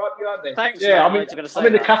Andura. Right behind me. Thanks. Yeah, I'm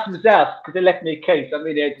in the customer's house because they left me a key. So I'm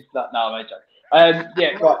in there just like, no, I'm joking.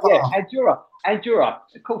 Yeah, right. Yeah, Andura.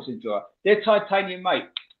 Of course, Andura. They're titanium, mate,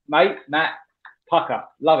 matte, pucker.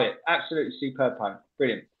 Love it. Absolutely superb paint.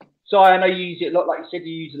 Brilliant. So I know you use it a lot. Like you said,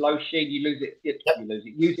 you use a low sheen, you lose it. You lose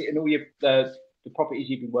it. Use it in all your the properties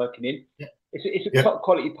you've been working in. Yeah. It's a top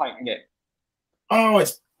quality paint, isn't it? Oh,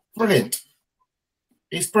 it's brilliant.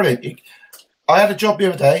 It's brilliant. I had a job the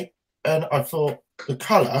other day, and I thought the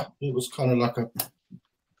colour, it was kind of like a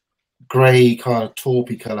grey kind of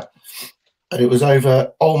taupey colour, and it was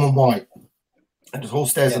over almond white, and it was all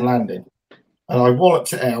stairs and landing, and I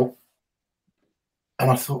walloped it out, and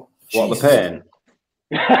I thought, what, the paint?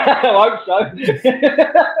 I hope so.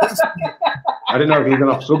 I didn't know if you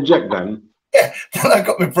were off subject then. Yeah, then I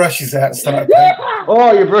got my brushes out and started painting.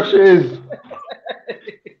 Oh, your brushes!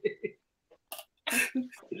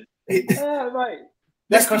 Right.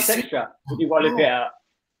 That cost extra. You want to look it out.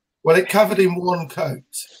 Well, it covered in one coat,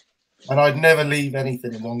 and I'd never leave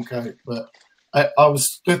anything in one coat. But I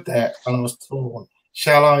was stood there and I was torn.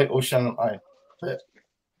 Shall I or shan't I? But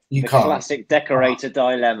you can't. Classic decorator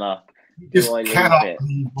dilemma. Do I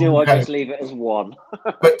just leave it as one?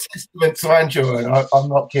 But testament to Andrew, and I'm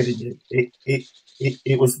not kidding you.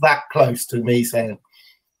 It was that close to me saying,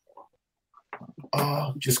 "Oh,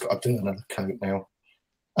 I've just got to do another coat now,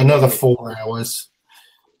 another 4 hours."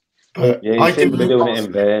 But yeah, you seem to be doing it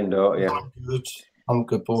in vain, don't you? I'm a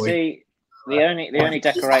good boy. See, the only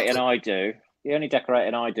decorating I do,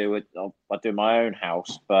 I do my own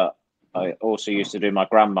house, but I also used to do my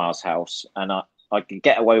grandma's house, and I could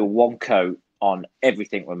get away with one coat on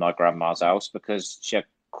everything with my grandma's house because she had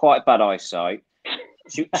quite bad eyesight.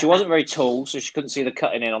 She wasn't very tall, so she couldn't see the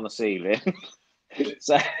cutting in on the ceiling.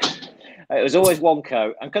 So it was always one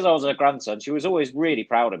coat. And because I was her grandson, she was always really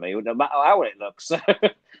proud of me, no matter how it looks. So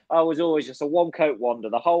I was always just a one coat wonder.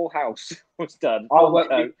 The whole house was done. I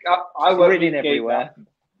worked everywhere.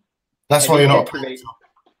 That's why you're not a painter.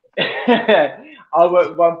 I worked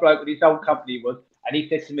with one bloke with his old company and he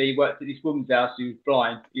said to me, he worked at this woman's house who was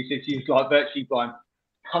blind. He said she was like virtually blind.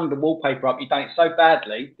 Hung the wallpaper up. He done it so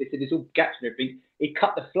badly. They said there's all gaps and everything. He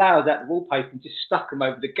cut the flowers out of the wallpaper and just stuck them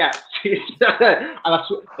over the gaps. And I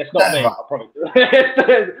thought, that's not me. I promise.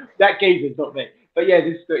 That geezer's not me. But yeah,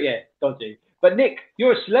 dodgy. But Nick,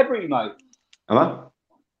 you're a celebrity, mate. Am I?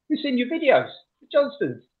 We've seen your videos, the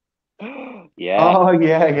Johnstons. Yeah. Oh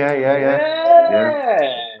yeah.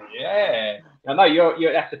 I know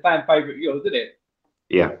you're that's a fan favourite of yours, isn't it?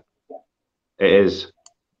 Yeah, it is.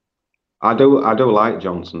 I do like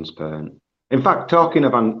Johnson's paint. In fact, talking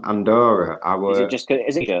of Andorra, Is it just?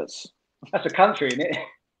 That's a country, isn't it?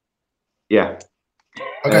 Yeah.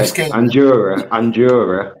 Okay,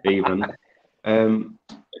 Andorra, even.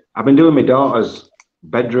 I've been doing my daughter's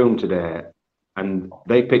bedroom today, and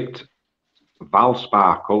they picked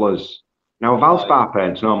Valspar colours. Now, Valspar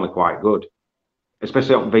paint's normally quite good,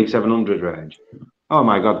 especially on V700 range. Oh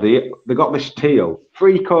my God, they got this teal,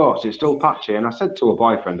 3 coats, it's still patchy. And I said to a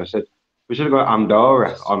boyfriend, I said, we should have got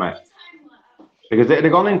Andorra on it. Because it'd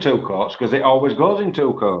have gone in 2 coats, because it always goes in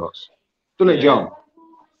 2 coats. Doesn't it, John?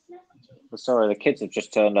 Sorry, the kids have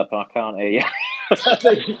just turned up and I can't hear you. I'm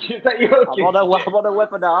on a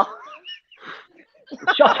webinar.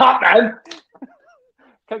 Shut up, man.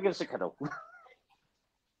 Come give us a cuddle.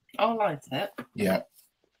 I'll light it. Yeah.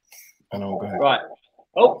 And I'll go. Right.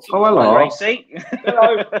 Oh, hello. Racy.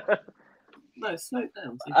 Hello. No, slow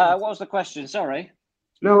down. What was the question? Sorry.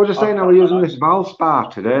 No, I was just saying I was using this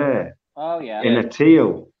Valspar today. Oh, yeah. In a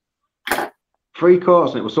teal. 3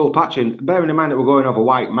 coats and it was so patching. Bearing in mind that we're going over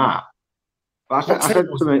white matte. But I said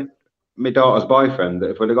to my daughter's boyfriend that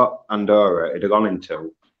if we'd have got Andorra, it'd have gone in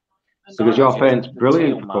 2. Because your paint's The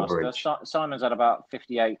brilliant teal for coverage. master. Simon's had about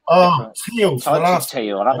 58 Oh, different teal for the types of last.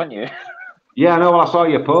 teal, haven't you? Yeah, I know. Well, I saw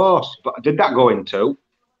your post, but did that go into?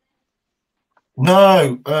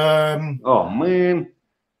 No. Oh man,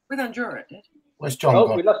 With Andorra, it did. Where's John Oh,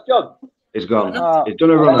 gone? we lost John. he's gone. Oh, He's done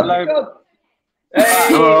a run. hello. Hey,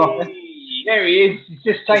 Hello. there he is. He's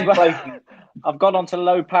just changed places. I've gone on to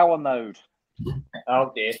low power mode.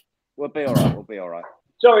 Oh dear. We'll be all right. We'll be all right.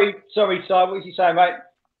 Sorry, Si. What was you saying, mate?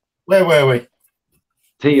 Where were we?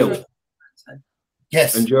 Teal.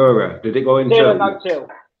 Yes, Andorra. Did it go into? Till or no till?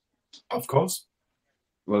 of course.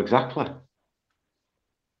 Well, exactly.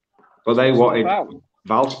 But they wanted Wow.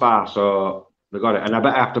 Valspar, so they got it. And I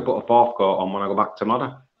bet I have to put a fourth coat on when I go back to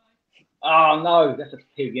Modder. Oh no, that's a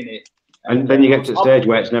pig, isn't it? And then you get to the stage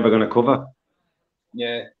where it's never going to cover.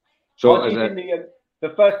 Yeah. So I was using the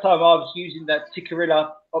first time I was using that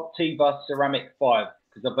Takeover Optiva Ceramic 5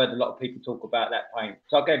 because I've heard a lot of people talk about that paint.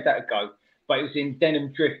 So I gave that a go, but it was in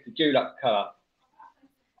Denim Drift, the Dulux colour.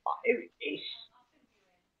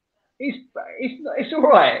 It's all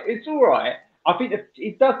right. It's all right. I think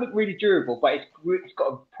it does look really durable, but it's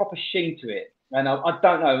got a proper sheen to it. And I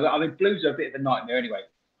don't know. I mean, blues are a bit of a nightmare anyway.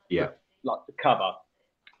 Yeah. Like the cover.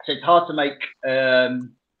 So it's hard to make a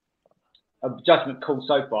judgment call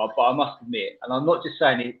so far, but I must admit, and I'm not just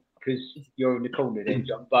saying it because you're in the corner there,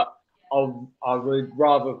 John, but I would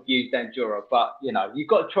rather have used Andorra. But, you know, you've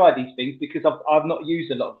got to try these things because I've not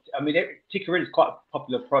used a lot of, I mean, Takeover is quite a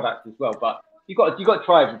popular product as well, but you've got to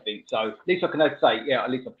try everything. So at least I can say, yeah, at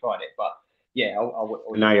least I've tried it. But yeah, I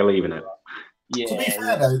would. Now you're leaving it. Yeah. To be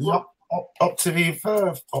fair, though, the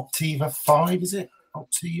Optiva 5, is it?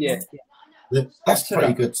 Optiva? Yeah. That's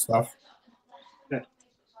pretty good stuff.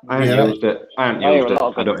 I haven't used it. I haven't used it.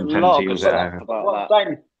 I don't intend to use it. What I'm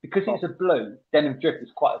saying is, because it's a blue, Denim Drift is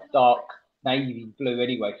quite a dark, navy blue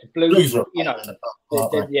anyway. So blues are, you know,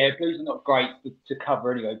 blues are not great to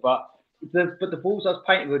cover anyway. But the walls I was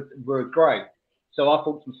painting were grey. So I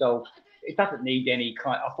thought to myself, it doesn't need any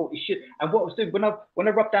kind. I thought it should. And what I was doing when I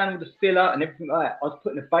rubbed down all the filler and everything like that, I was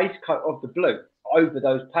putting a base coat of the blue over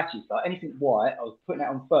those patches. Like anything white, I was putting that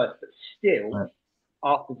on first, but still,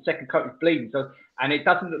 after the second coat was bleeding. So, and it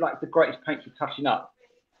doesn't look like the greatest paint for touching up.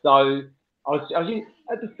 So I was using,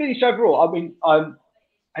 at the finish overall. I mean,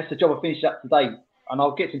 that's the job I finished up today, and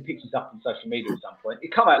I'll get some pictures up on social media at some point.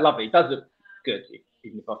 It come out lovely. It does look good,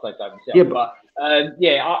 even if I say so myself. Yeah, but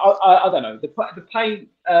I don't know the paint,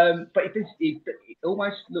 but it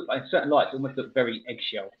almost looked like certain lights almost looked very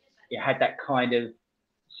eggshell. It had that kind of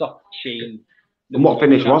soft sheen. And what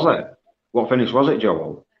finish was it? What finish was it,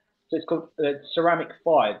 Joel? So it's called Ceramic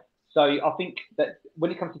 5. So I think that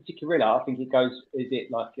when it comes to Takeover, I think it goes, is it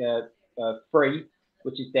like 3,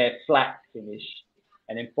 which is their flat finish,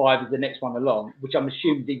 and then 5 is the next one along, which I'm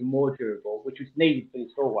assuming is even more durable, which was needed for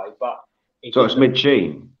this hallway. But So it's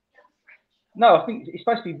mid-sheen? No, I think it's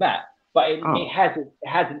supposed to be matte, but it has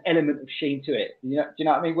an element of sheen to it. Do you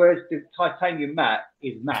know what I mean? Whereas the titanium matte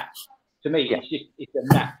is matte. To me, it's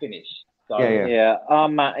a matte finish. So, yeah. Our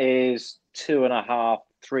matte is 2.5%,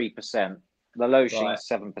 3%. The low sheen is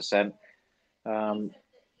 7%.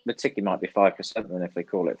 The ticky might be 5%. Then if they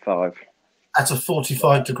call it 5, that's a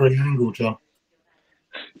 45-degree angle, John.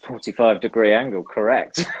 45-degree angle,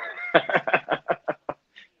 correct.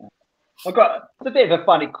 I've got it's a bit of a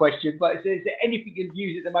funny question, but is there anything you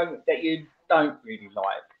use at the moment that you don't really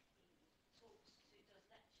like?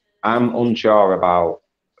 I'm unsure about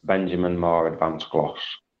Benjamin Moore Advanced Gloss.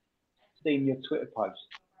 Seen your Twitter post.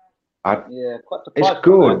 Quite surprised. It's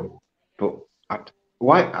good, but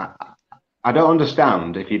I don't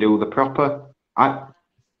understand if you do the proper. I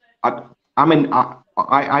mean,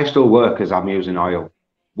 I still work as I'm using oil.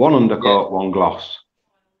 One undercoat, one gloss.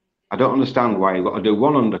 I don't understand why you've got to do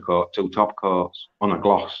one undercoat, 2 top coats on a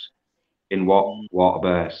gloss in water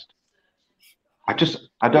based. I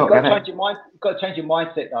don't get it. You've got to change your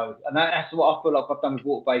mindset though, and that's what I feel like I've done with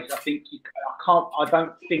water based. I think I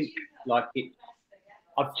don't think like it.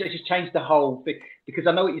 I've just changed the whole thing because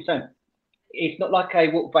I know what you're saying. It's not like a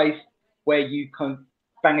water based where you can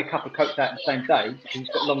bang a couple of coats out in the same day because it's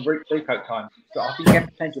got long recoat times. So I think you have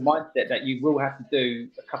to change your mindset that you will have to do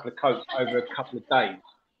a couple of coats over a couple of days.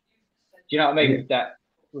 Do you know what I mean? With that,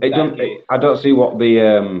 I don't see what the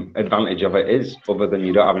advantage of it is, other than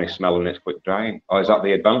you don't have any smell and it's quick drying. Or is that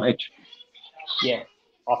the advantage? Yeah,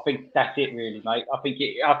 I think that's it, really, mate. I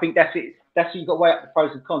think that's it. That's what you've got to weigh up the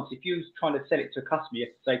pros and cons. If you're trying to sell it to a customer, you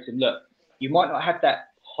have to say to them, look, you might not have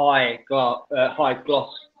that high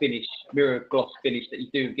gloss finish, mirror gloss finish that you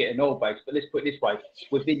do get in oil base, but let's put it this way: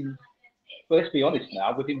 let's be honest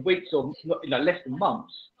now, within weeks or less than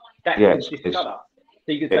months, that is this colour.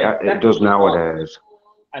 So you can say, it does nowadays.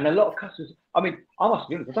 And a lot of customers, I mean, I must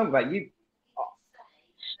be honest, I don't know about you,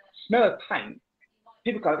 smell of paint,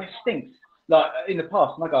 people go, that stinks. Like in the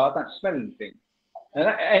past, and I go, I don't smell anything. And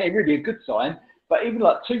that ain't really a good sign. But even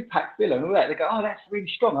like 2-pack filler and all that, they go, oh, that's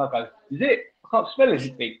really strong. I go, is it? I can't smell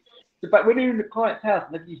anything. But when you're in the client's house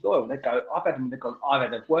and they've used oil, they go, I've had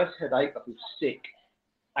the worst headache, I feel sick.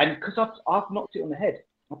 And because I've knocked it on the head.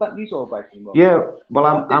 I don't use oil-based anymore. Yeah, well,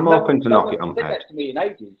 I'm open to knock it on the head. That to me in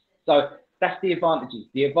ages. So that's the advantages.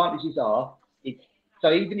 The advantages are,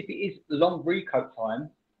 so even if it is long recoat time,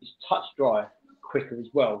 it's touch dry quicker as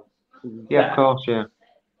well. Yeah, of course, yeah.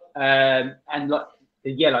 And like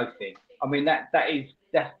the yellow thing, I mean that's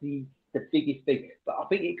the biggest thing. But I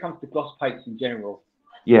think it comes to gloss paints in general.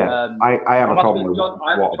 Yeah, I have a problem with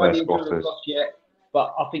water-based glosses. Gloss yet,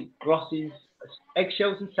 but I think glosses,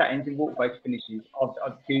 eggshells and satins and water-based finishes,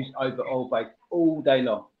 I've used over oil-based all day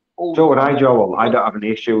long. So would I, Joel. I don't have any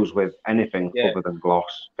issues with anything other than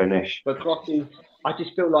gloss finish. But glosses, I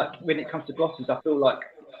just feel like when it comes to glosses, I feel like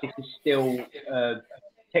this is still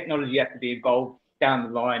technology has to be involved down the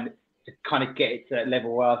line to kind of get it to that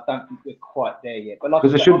level where I don't think we're quite there yet. But like,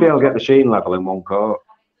 because they should be able to get the sheen level in one coat.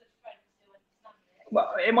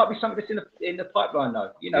 Well, it might be something that's in the pipeline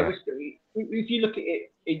though. You know, if you look at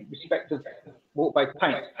it in respect of water-based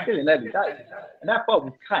paint, it's still in early days. And that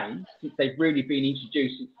bubble came since they've really been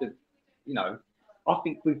introduced since the, you know, I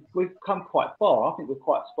think we've come quite far. I think we're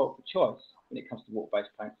quite spoilt for choice when it comes to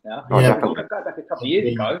water-based paints now. Yeah. Go back a couple of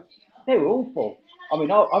years ago, they were awful. I mean,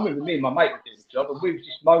 I remember me and my mate were doing the job, and we were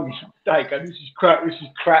just moaning all day, going, "This is crap,"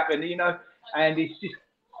 and you know, and it's just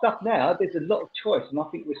stuff now. There's a lot of choice, and I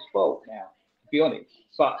think we're spoilt now, to be honest.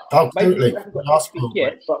 But maybe we haven't got enough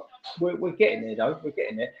yet, but we're getting there though. We're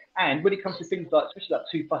getting there. And when it comes to things like, especially like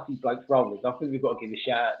Two Fussy Blokes rollers, I think we've got to give a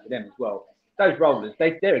shout out to them as well. Those rollers,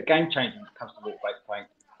 they're a game changer when it comes to water-based paint.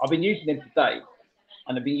 I've been using them today,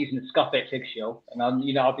 and I've been using the Scuff X eggshell, and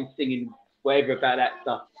I've been singing whatever about that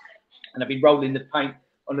stuff, and I've been rolling the paint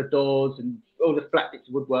on the doors and all the flat bits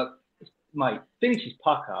of woodwork. Mate, finishes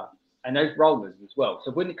pucker, and those rollers as well.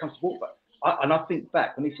 So when it comes to water, and I think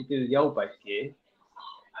back when I used to do the old base gear,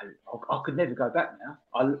 I could never go back now.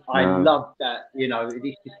 I love that, you know,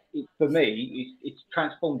 for me, it's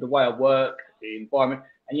transformed the way I work, the environment,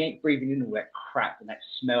 and you ain't breathing in all that crap and that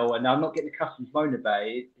smell, and I'm not getting the customers moan about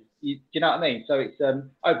it. Do you know what I mean? So it's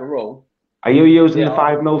overall. Are you using the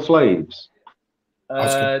 5mm sleeves?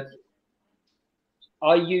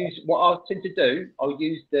 I use, what I tend to do, I'll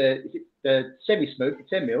use the semi-smooth, the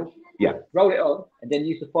 10mm. Yeah. Roll it on, and then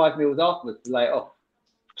use the 5mm afterwards to lay it off.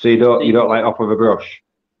 So you don't lay it off with a brush?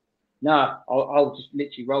 No, I'll just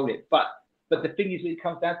literally roll it. But the thing is, when it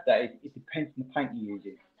comes down to that, it depends on the paint you're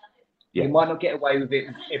using. Yeah. You might not get away with it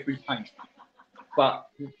with every paint, but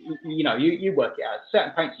you know, you work it out.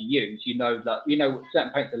 Certain paints you use, you know what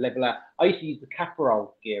certain paints are level out. I used to use the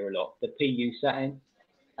Caparol gear a lot, the PU satin,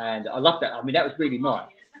 and I love that. I mean, that was really nice.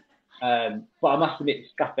 But I must admit, the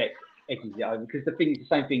Scuff X edges it over, because the thing is the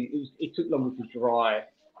same thing. It took longer to dry.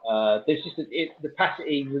 There's just the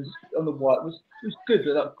opacity was on the white was good,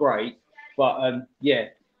 but not great. But yeah,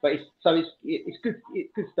 but it's good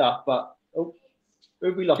stuff. But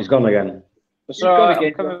we lost. He's gone again. It's all right,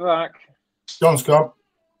 I'm coming back. John's gone.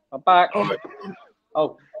 I'm back.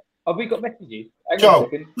 Oh, have we got messages? Joel,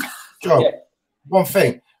 yeah. One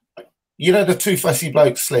thing. You know the Two Fussy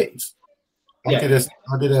Blokes sleeves? I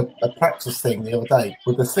did a practice thing the other day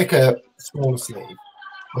with the thicker, smaller sleeve.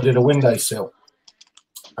 I did a windowsill.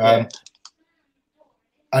 And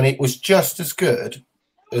it was just as good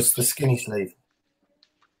as the skinny sleeve.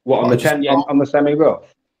 What, on the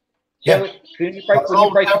semi-rough? Yeah. I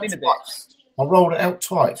rolled it out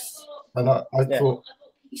twice, and I thought,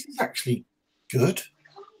 this is actually good.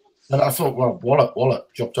 And I thought, well,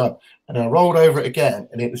 wallop, job done. And I rolled over it again,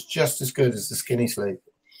 and it was just as good as the skinny sleeve.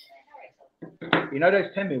 You know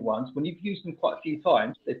those 10mm ones, when you've used them quite a few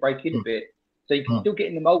times, they break in a bit. So you can still get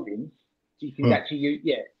in the mouldings. So you can actually use,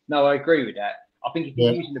 no, I agree with that. I think if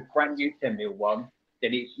you're using the brand new 10mm one,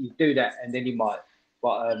 then you do that, and then you might.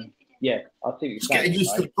 But yeah, I think it's getting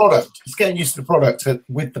used to the product. It's getting used to the product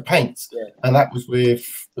with the paint, and that was with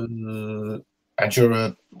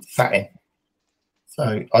Andura satin.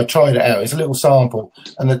 So I tried it out. It's a little sample,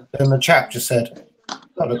 and the chap just said,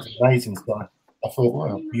 "That looks amazing, guy." I thought,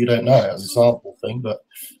 well, you don't know it was a sample thing, but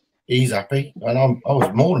he's happy, and I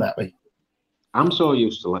was more than happy. I'm so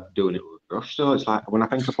used to doing it with a brush, so it's like when I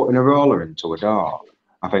think of putting a roller into a door,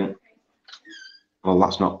 I think, well,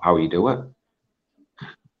 that's not how you do it.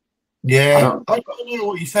 Yeah, I don't know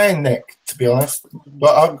what you're saying, Nick, to be honest,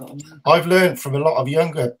 but I've learned from a lot of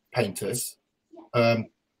younger painters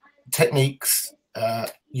techniques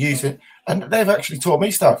using, and they've actually taught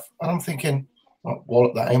me stuff. And I'm thinking, oh,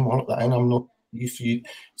 wallop that in. I'm not used to use.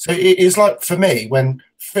 So it is like for me when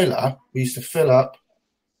we used to fill up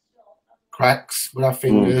cracks with our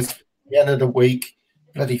fingers. At the end of the week,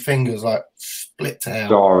 bloody fingers like split out.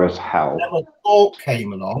 Sore as hell. And when cork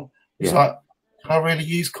came along, it's like, can I really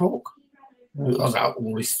use cork? I was out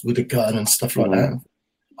always with a gun and stuff like that.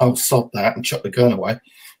 I'll sod that and chuck the gun away.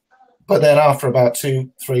 But then after about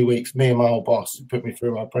 2-3 weeks, me and my old boss who put me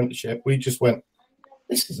through my apprenticeship, we just went,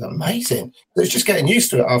 this is amazing. It's just getting used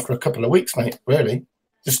to it after a couple of weeks, mate, really.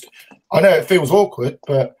 Just, I know it feels awkward,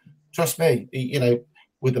 but trust me, you know,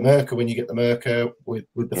 with the Merker, when you get the Merker, with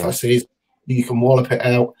the fussies, you can wallop it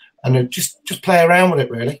out and then just play around with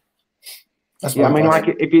it, really. That's I mean, like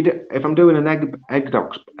if I'm doing an egg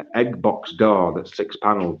box door that's 6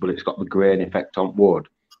 panels, but it's got the grain effect on wood,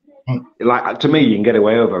 like to me, you can get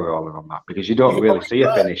away over rolling on that because you don't really see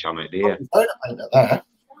a finish on it, do you?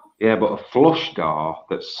 Yeah, but a flush door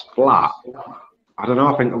that's flat, I don't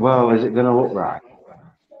know. I think, well, is it going to look right?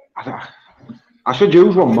 I should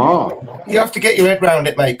use one more. You have to get your head round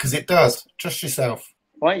it, mate, because it does. Trust yourself.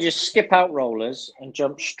 Why don't you just skip out rollers and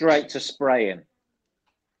jump straight to spraying?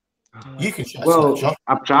 You can. Well,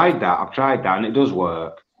 I've tried that, and it does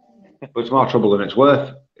work, but it's more trouble than it's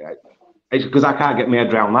worth. It's because I can't get my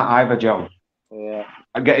head around that either, John. Yeah,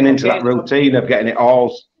 I'm getting into that routine of getting it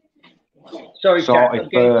all sorted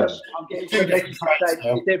first. I'm getting is there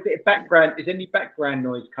a bit of background? Is any background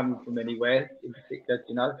noise coming from anywhere in particular? Do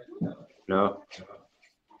you know? No.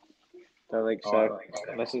 Don't think so.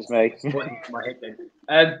 Unless it's me. My head then.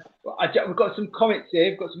 We've got some comments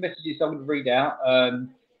here. We've got some messages I'm going to read out.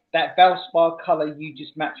 That Valspar colour you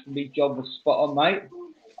just matched for me, John, was spot on, mate.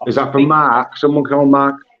 Is that from Mark? Someone called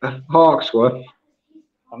Mark Hawksworth?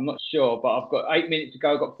 I'm not sure, but I've got 8 minutes to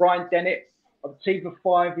go. I've got Brian Dennett. Tiva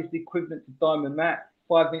 5 is the equivalent to Diamond Matte.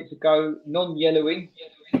 5 minutes ago, non-yellowing.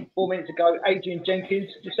 4 minutes ago, Adrian Jenkins.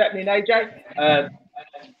 What's happening, AJ?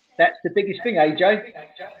 That's the biggest thing, AJ.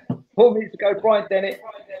 4 minutes ago, Brian Dennett.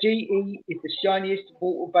 GE is the shiniest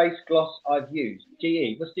water-based gloss I've used.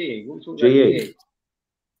 GE. What's GE? What was GE?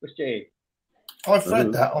 What's GE? I've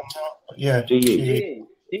read that on GE.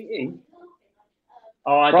 GE.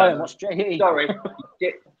 Oh, I Brian, don't know. what's GE? Sorry.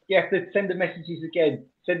 You have to send the messages again.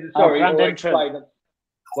 Grand Entrance.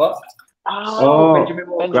 What? Oh, Benjamin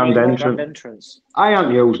Moore. Grand Entrance. I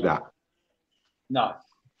haven't used that. No.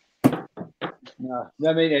 No,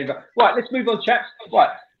 me neither. Right, let's move on, chaps. Right,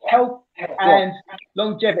 health and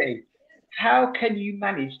longevity. How can you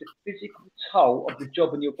manage the physical toll of the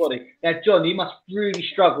job on your body? Now, John, you must really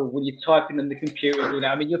struggle when you're typing on the computer and all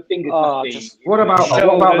that. I mean, your fingers must be... What about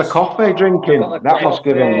the coffee drinking? That must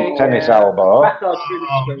give him tennis elbow.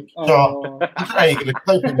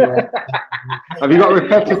 Have you got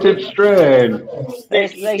repetitive strain? They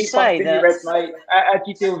say that... Head, mate. How do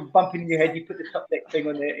you deal with bumping in your head? You put the top deck thing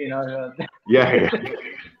on there, you know. Yeah.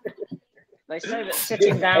 They say that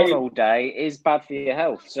sitting down all day is bad for your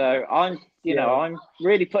health. So I'm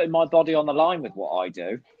really putting my body on the line with what I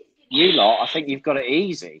do. You lot, I think you've got it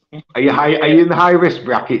easy. Are you in the high risk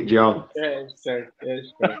bracket, John? Yeah, it's true.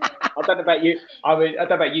 I don't know about you. I mean, I don't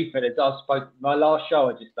know about you, Philip. I suppose my last show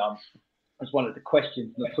I just done was one of the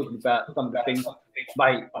questions, and I'm talking about some of the things.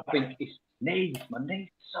 Mate, I think it's knees. My knees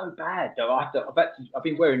are so bad. Though I've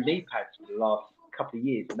been wearing knee pads for the last couple of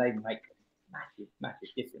years, and they make a massive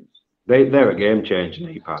difference. They're a game changer,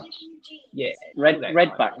 knee pads. Yeah,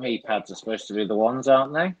 redback knee pads are supposed to be the ones,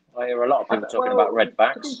 aren't they? I hear a lot of people talking about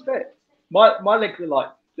redbacks. My legs are like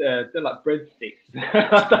they're like breadsticks.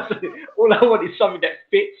 All I want is something that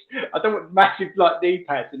fits. I don't want massive like knee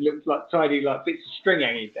pads and looks like tiny like bits of string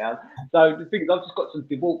hanging down. So the thing is, I've just got some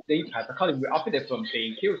DeWalt knee pads. I can't even. I've been there from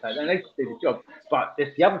B&Q, so and they just do the job. But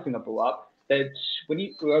there's the other thing I brought up. That when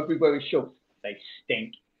you are wearing shorts, they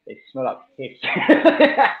stink. They smell like piss.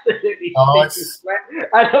 Absolutely nice.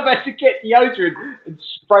 And I've had to get deodorant and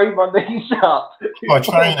spray my knees up. My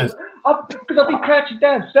trainers. Because I've been crouching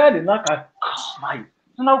down, standing like mate,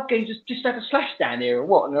 an old guy just had a slash down here or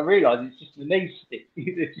what? And I realised it's just the knees stick.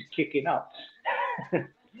 They're just kicking up.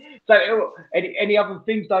 So, any other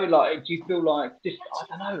things though? Like, do you feel like just I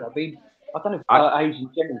don't know. I mean, I don't know. Asian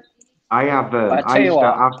generals. I have.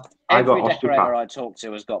 I got decorator I talk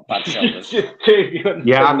to has got bad shoulders.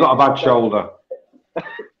 Yeah, I've got a bad shoulder.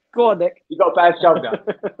 Go on, Nick. You got a bad shoulder.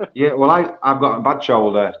 Yeah, well, I've got a bad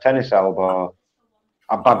shoulder, tennis elbow,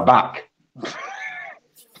 a bad back.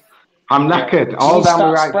 I'm knackered, all down the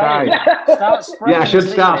right side. Yeah, I should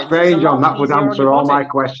start spraying, John. That would answer all my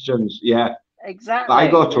questions. Yeah. Exactly. But I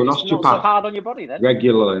go to an osteopath so hard on your body, then.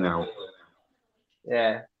 regularly now.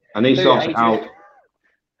 Yeah. And he sorts it out.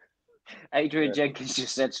 Adrian Jenkins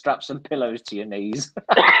just said, strap some pillows to your knees.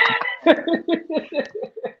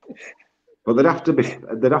 But they'd have to be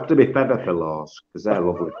feather pillows because they're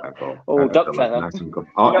lovely feather. Oh, duck feather. Nice and good.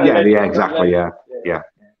 Oh, yeah, exactly. Yeah. Of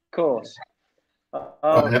course.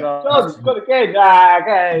 Oh, John's got again.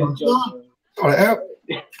 Okay. John. Got it out.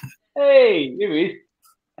 Hey, here he is.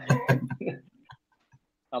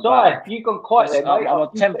 Sorry, you've gone quite there, mate. I'm on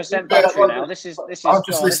 10% battery now. This is. I'm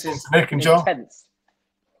just listening to Nick and John. Intense.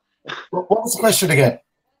 What was the question again?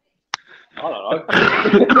 I don't know.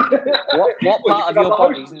 what part of your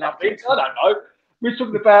body is knackered? I don't know. We're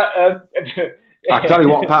talking about. I tell you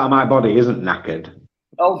what part of my body isn't knackered.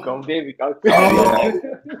 Oh God, here we go. Oh.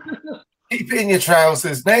 Keep it in your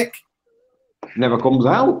trousers, Nick. Never comes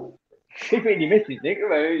out. Keep it in your missus, Nick.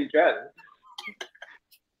 Your trousers.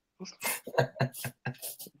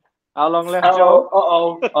 How long left,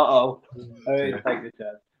 Joel? Take the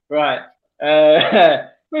turn. Right.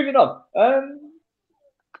 Moving on.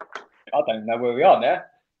 I don't know where we are now.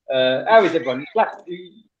 How is everyone?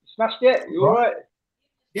 You smashed it? You all right?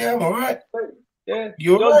 Yeah, I'm all right. Yeah.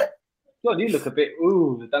 You all right? John, you look a bit.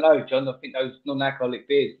 Ooh, I don't know, John. I think those non-alcoholic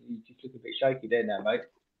beers. You just look a bit shaky there now, mate.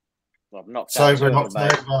 Well, I'm not Sober in October,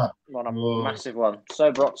 October. mate. On a massive one.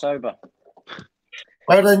 Sober October.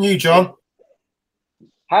 Well done, you, John.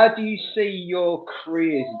 How do you see your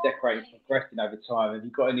careers in decorating progressing over time? Have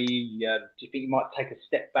you got any? Do you think you might take a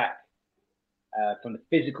step back from the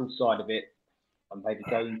physical side of it and maybe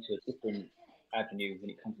go into a different avenue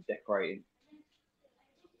when it comes to decorating?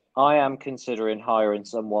 I am considering hiring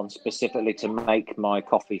someone specifically to make my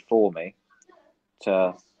coffee for me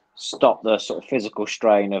to stop the sort of physical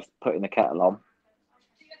strain of putting the kettle on.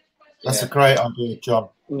 That's a great idea, John.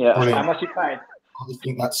 Yeah. Brilliant. How much you paying? I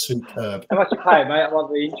think that's superb. How much you paying, mate?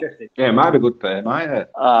 I'm really interested. Yeah, it might be good pay, might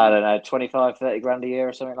it? I don't know, 25, 30 grand a year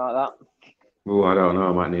or something like that. Oh, I don't know.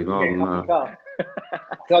 I might need more than that.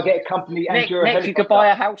 Can I get a company? Nick, you could buy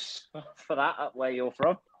a house for that up where you're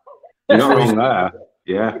from. You're not wrong there.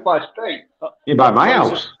 Yeah. You buy a street. You buy my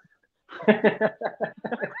house.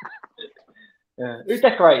 Yeah. Who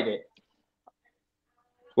decorated it?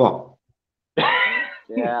 What?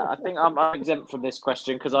 Yeah, I think I'm exempt from this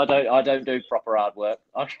question because I don't do proper hard work.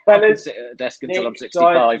 I can sit at a desk until I'm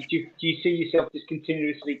 65. Do you see yourself just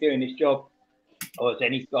continuously doing this job, or is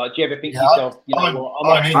any? Do you ever think to yourself, you know what?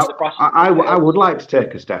 I would like to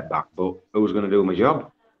take a step back, but who's going to do my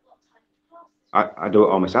job? I do it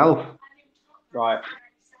all myself. Right.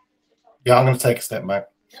 Yeah, I'm going to take a step back.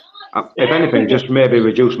 If anything, just maybe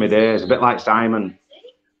reduce my days. A bit like Simon,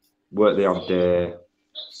 work the odd day.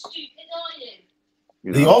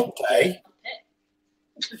 You know. The odd day,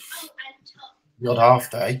 the odd half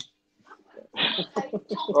day.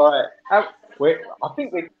 Right. I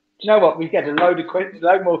think we. You know what? We get a load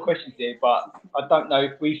more questions here, but I don't know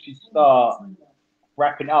if we should start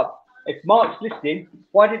wrapping up. If Mark's listening,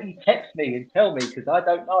 why didn't he text me and tell me? Because I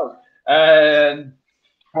don't know.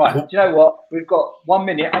 Right. Do you know what? We've got 1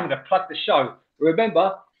 minute. I'm going to plug the show.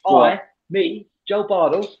 Remember, Joel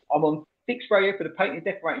Bardall, I'm on Fix Radio for the Painting and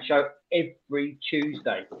Decorating Show every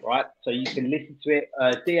Tuesday, right? So you can listen to it,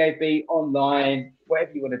 DAB, online,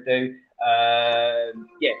 whatever you want to do.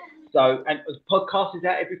 Yeah. So, and the podcast is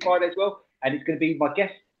out every Friday as well. And it's going to be my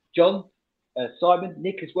guest, John, Simon,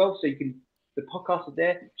 Nick as well. So you can, the podcast is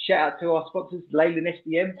there. Shout out to our sponsors, Leyland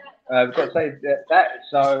SDM. We've got to say that.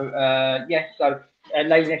 So, yes. So,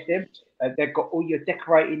 Leyland SDM. They've got all your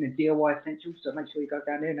decorating and DIY essentials, so make sure you go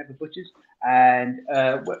down there and have a butcher's. And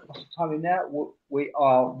what's the timing now? We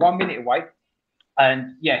are 1 minute away.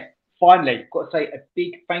 And yeah, finally, got to say a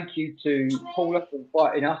big thank you to Paula for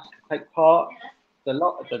inviting us to take part the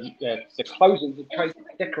closing of the Trade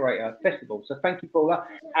Decorator Festival. So thank you, Paula.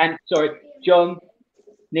 And sorry, John,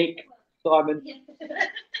 Nick, Simon,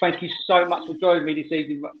 thank you so much for joining me this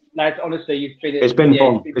evening, lads. Honestly, it's been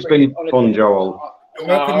fun. It's been fun, Joel.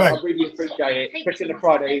 Welcome, I really appreciate it, especially on a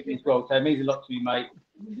Friday evening as well. So it means a lot to me, mate.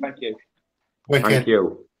 Thank you. Thank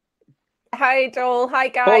you. Hi, Joel. Hi,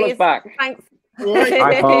 guys. Paula's back. Thanks.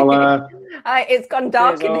 Hi, Paula. It's gone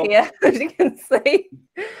dark in here, as you can see.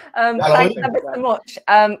 Thanks ever so much.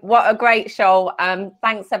 What a great show.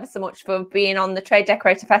 Thanks ever so much for being on the Trade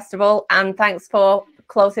Decorator Festival, and thanks for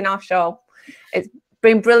closing our show. It's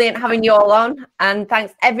been brilliant having you all on, and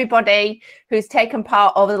thanks everybody who's taken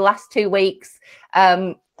part over the last 2 weeks.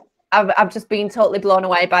 I've just been totally blown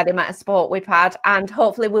away by the amount of support we've had, and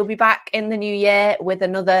hopefully we'll be back in the new year with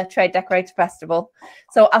another Trade Decorator Festival.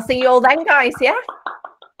 So I'll see you all then, guys. Yeah.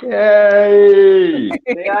 Yay!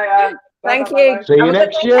 Thank you. See you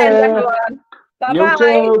next year. Bye. You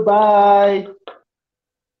too. Bye.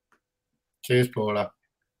 Cheers, Paula.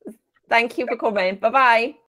 Thank you for coming. Bye bye.